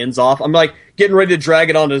take the pins off? I'm like getting ready to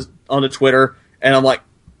drag it onto Twitter, and I'm like,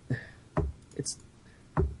 it's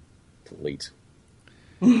delete.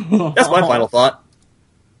 That's my final thought.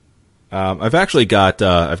 I've actually got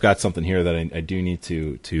I've got something here that I do need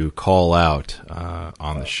to call out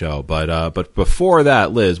on the show, but before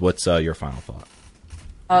that, Liz, what's your final thought?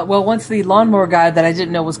 Well, once the lawnmower guy that I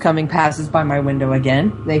didn't know was coming passes by my window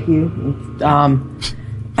again, thank you.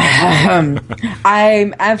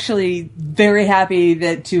 I'm actually very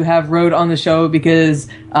happy to have Rode on the show because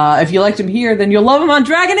if you liked him here, then you'll love him on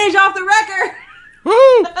Dragon Age Off the Record.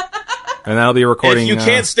 Woo! And that'll be recording. If you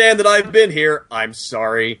can't stand that I've been here, I'm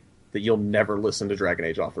sorry that you'll never listen to Dragon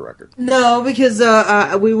Age Off the Record. No, because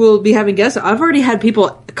we will be having guests. I've already had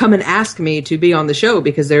people come and ask me to be on the show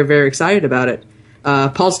because they're very excited about it.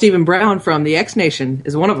 Paul Stephen Brown from the X Nation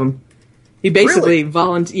is one of them. He basically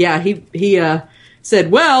volunteered. Yeah, he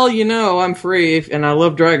said, "Well, I'm free and I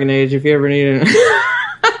love Dragon Age. If you ever need it."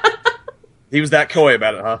 He was that coy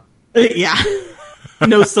about it, huh? Yeah,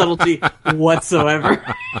 no subtlety whatsoever.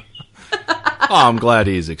 Oh, I'm glad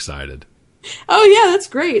he's excited. Oh yeah, that's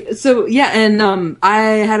great. So yeah, and I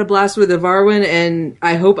had a blast with Evarwyn, and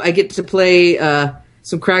I hope I get to play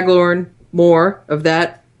some Craglorn more of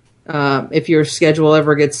that. If your schedule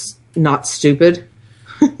ever gets not stupid.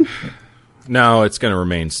 No, it's going to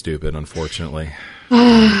remain stupid, unfortunately.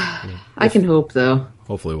 I can hope, though.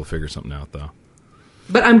 Hopefully we'll figure something out, though.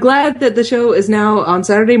 But I'm glad that the show is now on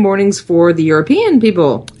Saturday mornings for the European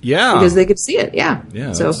people. Yeah. Because they could see it, yeah.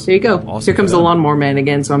 So there you go. Awesome. Here comes the lawnmower man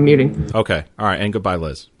again, so I'm muting. Okay. All right, and goodbye,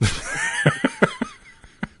 Liz.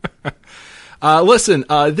 Listen,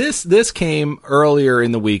 this came earlier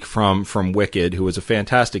in the week from Wicked, who was a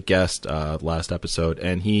fantastic guest last episode,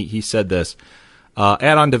 and he said this.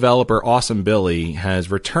 Add-on developer Awesome Billy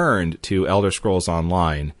has returned to Elder Scrolls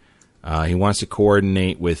Online. He wants to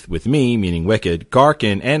coordinate with me, meaning Wicked,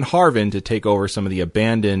 Garkin, and Harvin to take over some of the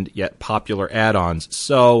abandoned yet popular add-ons.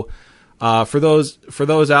 So, for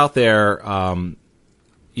those out there,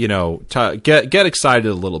 get excited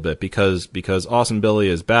a little bit because Awesome Billy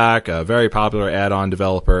is back, a very popular add-on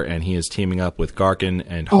developer, and he is teaming up with Garkin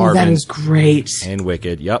and Harvin. Oh, that is great. And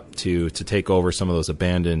Wicked, to take over some of those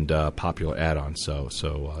abandoned popular add-ons.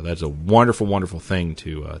 So that's a wonderful, wonderful thing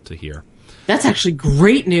to hear. That's actually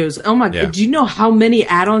great news. Oh my Yeah. God. Do you know how many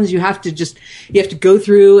add-ons you have to go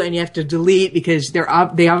through and you have to delete because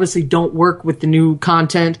they obviously don't work with the new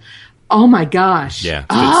content? Oh my gosh. Yeah,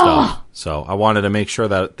 it's good stuff. So I wanted to make sure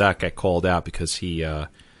that got called out because he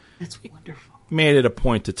that's wonderful. made it a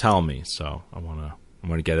point to tell me. So I want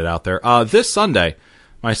to get it out there. This Sunday,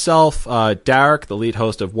 myself, Derek, the lead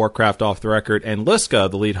host of Warcraft Off the Record, and Liska,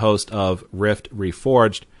 the lead host of Rift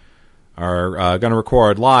Reforged, are going to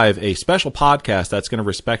record live a special podcast that's going to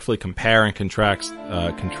respectfully compare and contrast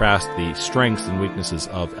the strengths and weaknesses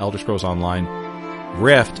of Elder Scrolls Online,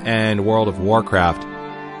 Rift, and World of Warcraft.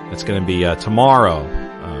 It's going to be tomorrow,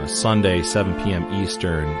 Sunday, 7 p.m.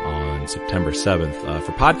 Eastern on September 7th.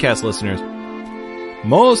 For podcast listeners,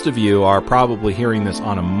 most of you are probably hearing this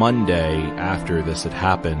on a Monday after this had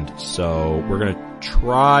happened, so we're going to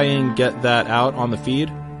try and get that out on the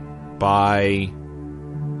feed by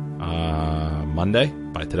Monday,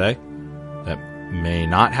 by today. That may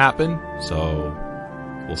not happen, so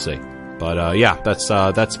we'll see. But yeah,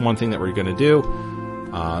 that's one thing that we're going to do.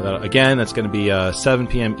 That's going to be 7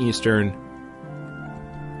 p.m. Eastern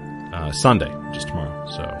Sunday, just tomorrow.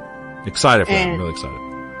 So excited for that. I'm really excited.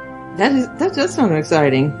 That does sound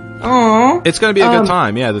exciting. Aww. It's going to be a good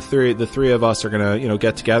time. Yeah, the three of us are going to,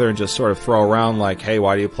 get together and just sort of throw around like, hey,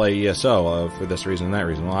 why do you play ESO? For this reason and that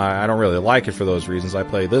reason. Well, I don't really like it for those reasons. I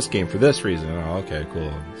play this game for this reason. Oh, okay,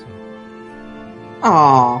 cool. So,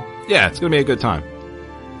 aww. yeah, it's going to be a good time.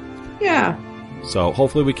 Yeah. So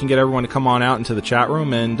hopefully we can get everyone to come on out into the chat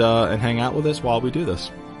room and hang out with us while we do this.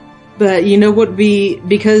 But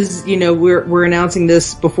because we're announcing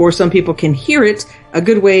this before some people can hear it, a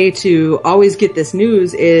good way to always get this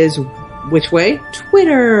news is which way?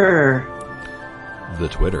 Twitter. The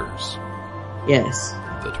Twitters. Yes.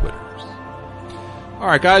 The Twitters. All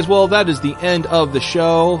right, guys. Well, that is the end of the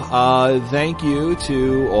show. Thank you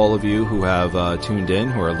to all of you who have tuned in,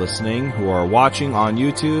 who are listening, who are watching on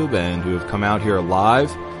YouTube, and who have come out here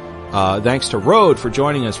live. Thanks to Road for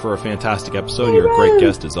joining us for a fantastic episode. You're a great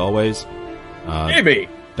guest as always. Maybe.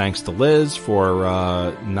 Thanks to Liz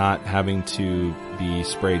for not having to be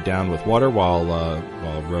sprayed down with water while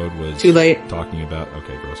Road was too late talking about.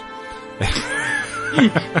 Okay, gross.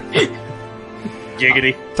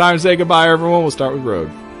 Giggity. Time to say goodbye, everyone. We'll start with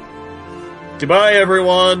Road. Goodbye,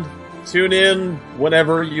 everyone. Tune in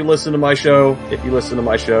whenever you listen to my show. If you listen to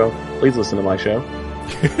my show, please listen to my show.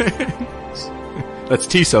 That's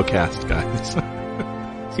TESOCast, guys.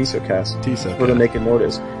 TESOCast. TESOCast. What a Naked Nord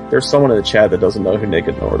is. There's someone in the chat that doesn't know who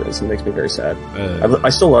Naked Nord is. It makes me very sad.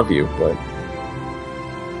 I still love you, but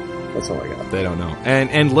that's all I got. They don't know.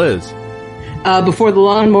 And Liz. Before the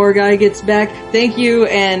lawnmower guy gets back, thank you,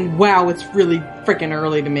 and wow, it's really freaking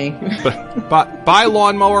early to me. Bye,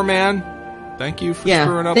 lawnmower man. Thank you for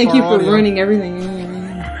screwing up thank our you for audio. ruining everything.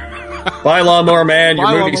 Bye, lawnmower man. Your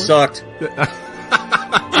Bye, movie sucked.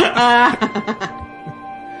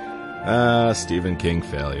 Stephen King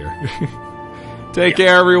failure. Take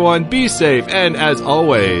care, everyone. Be safe, and as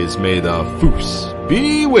always, may the Foos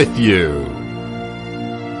be with you.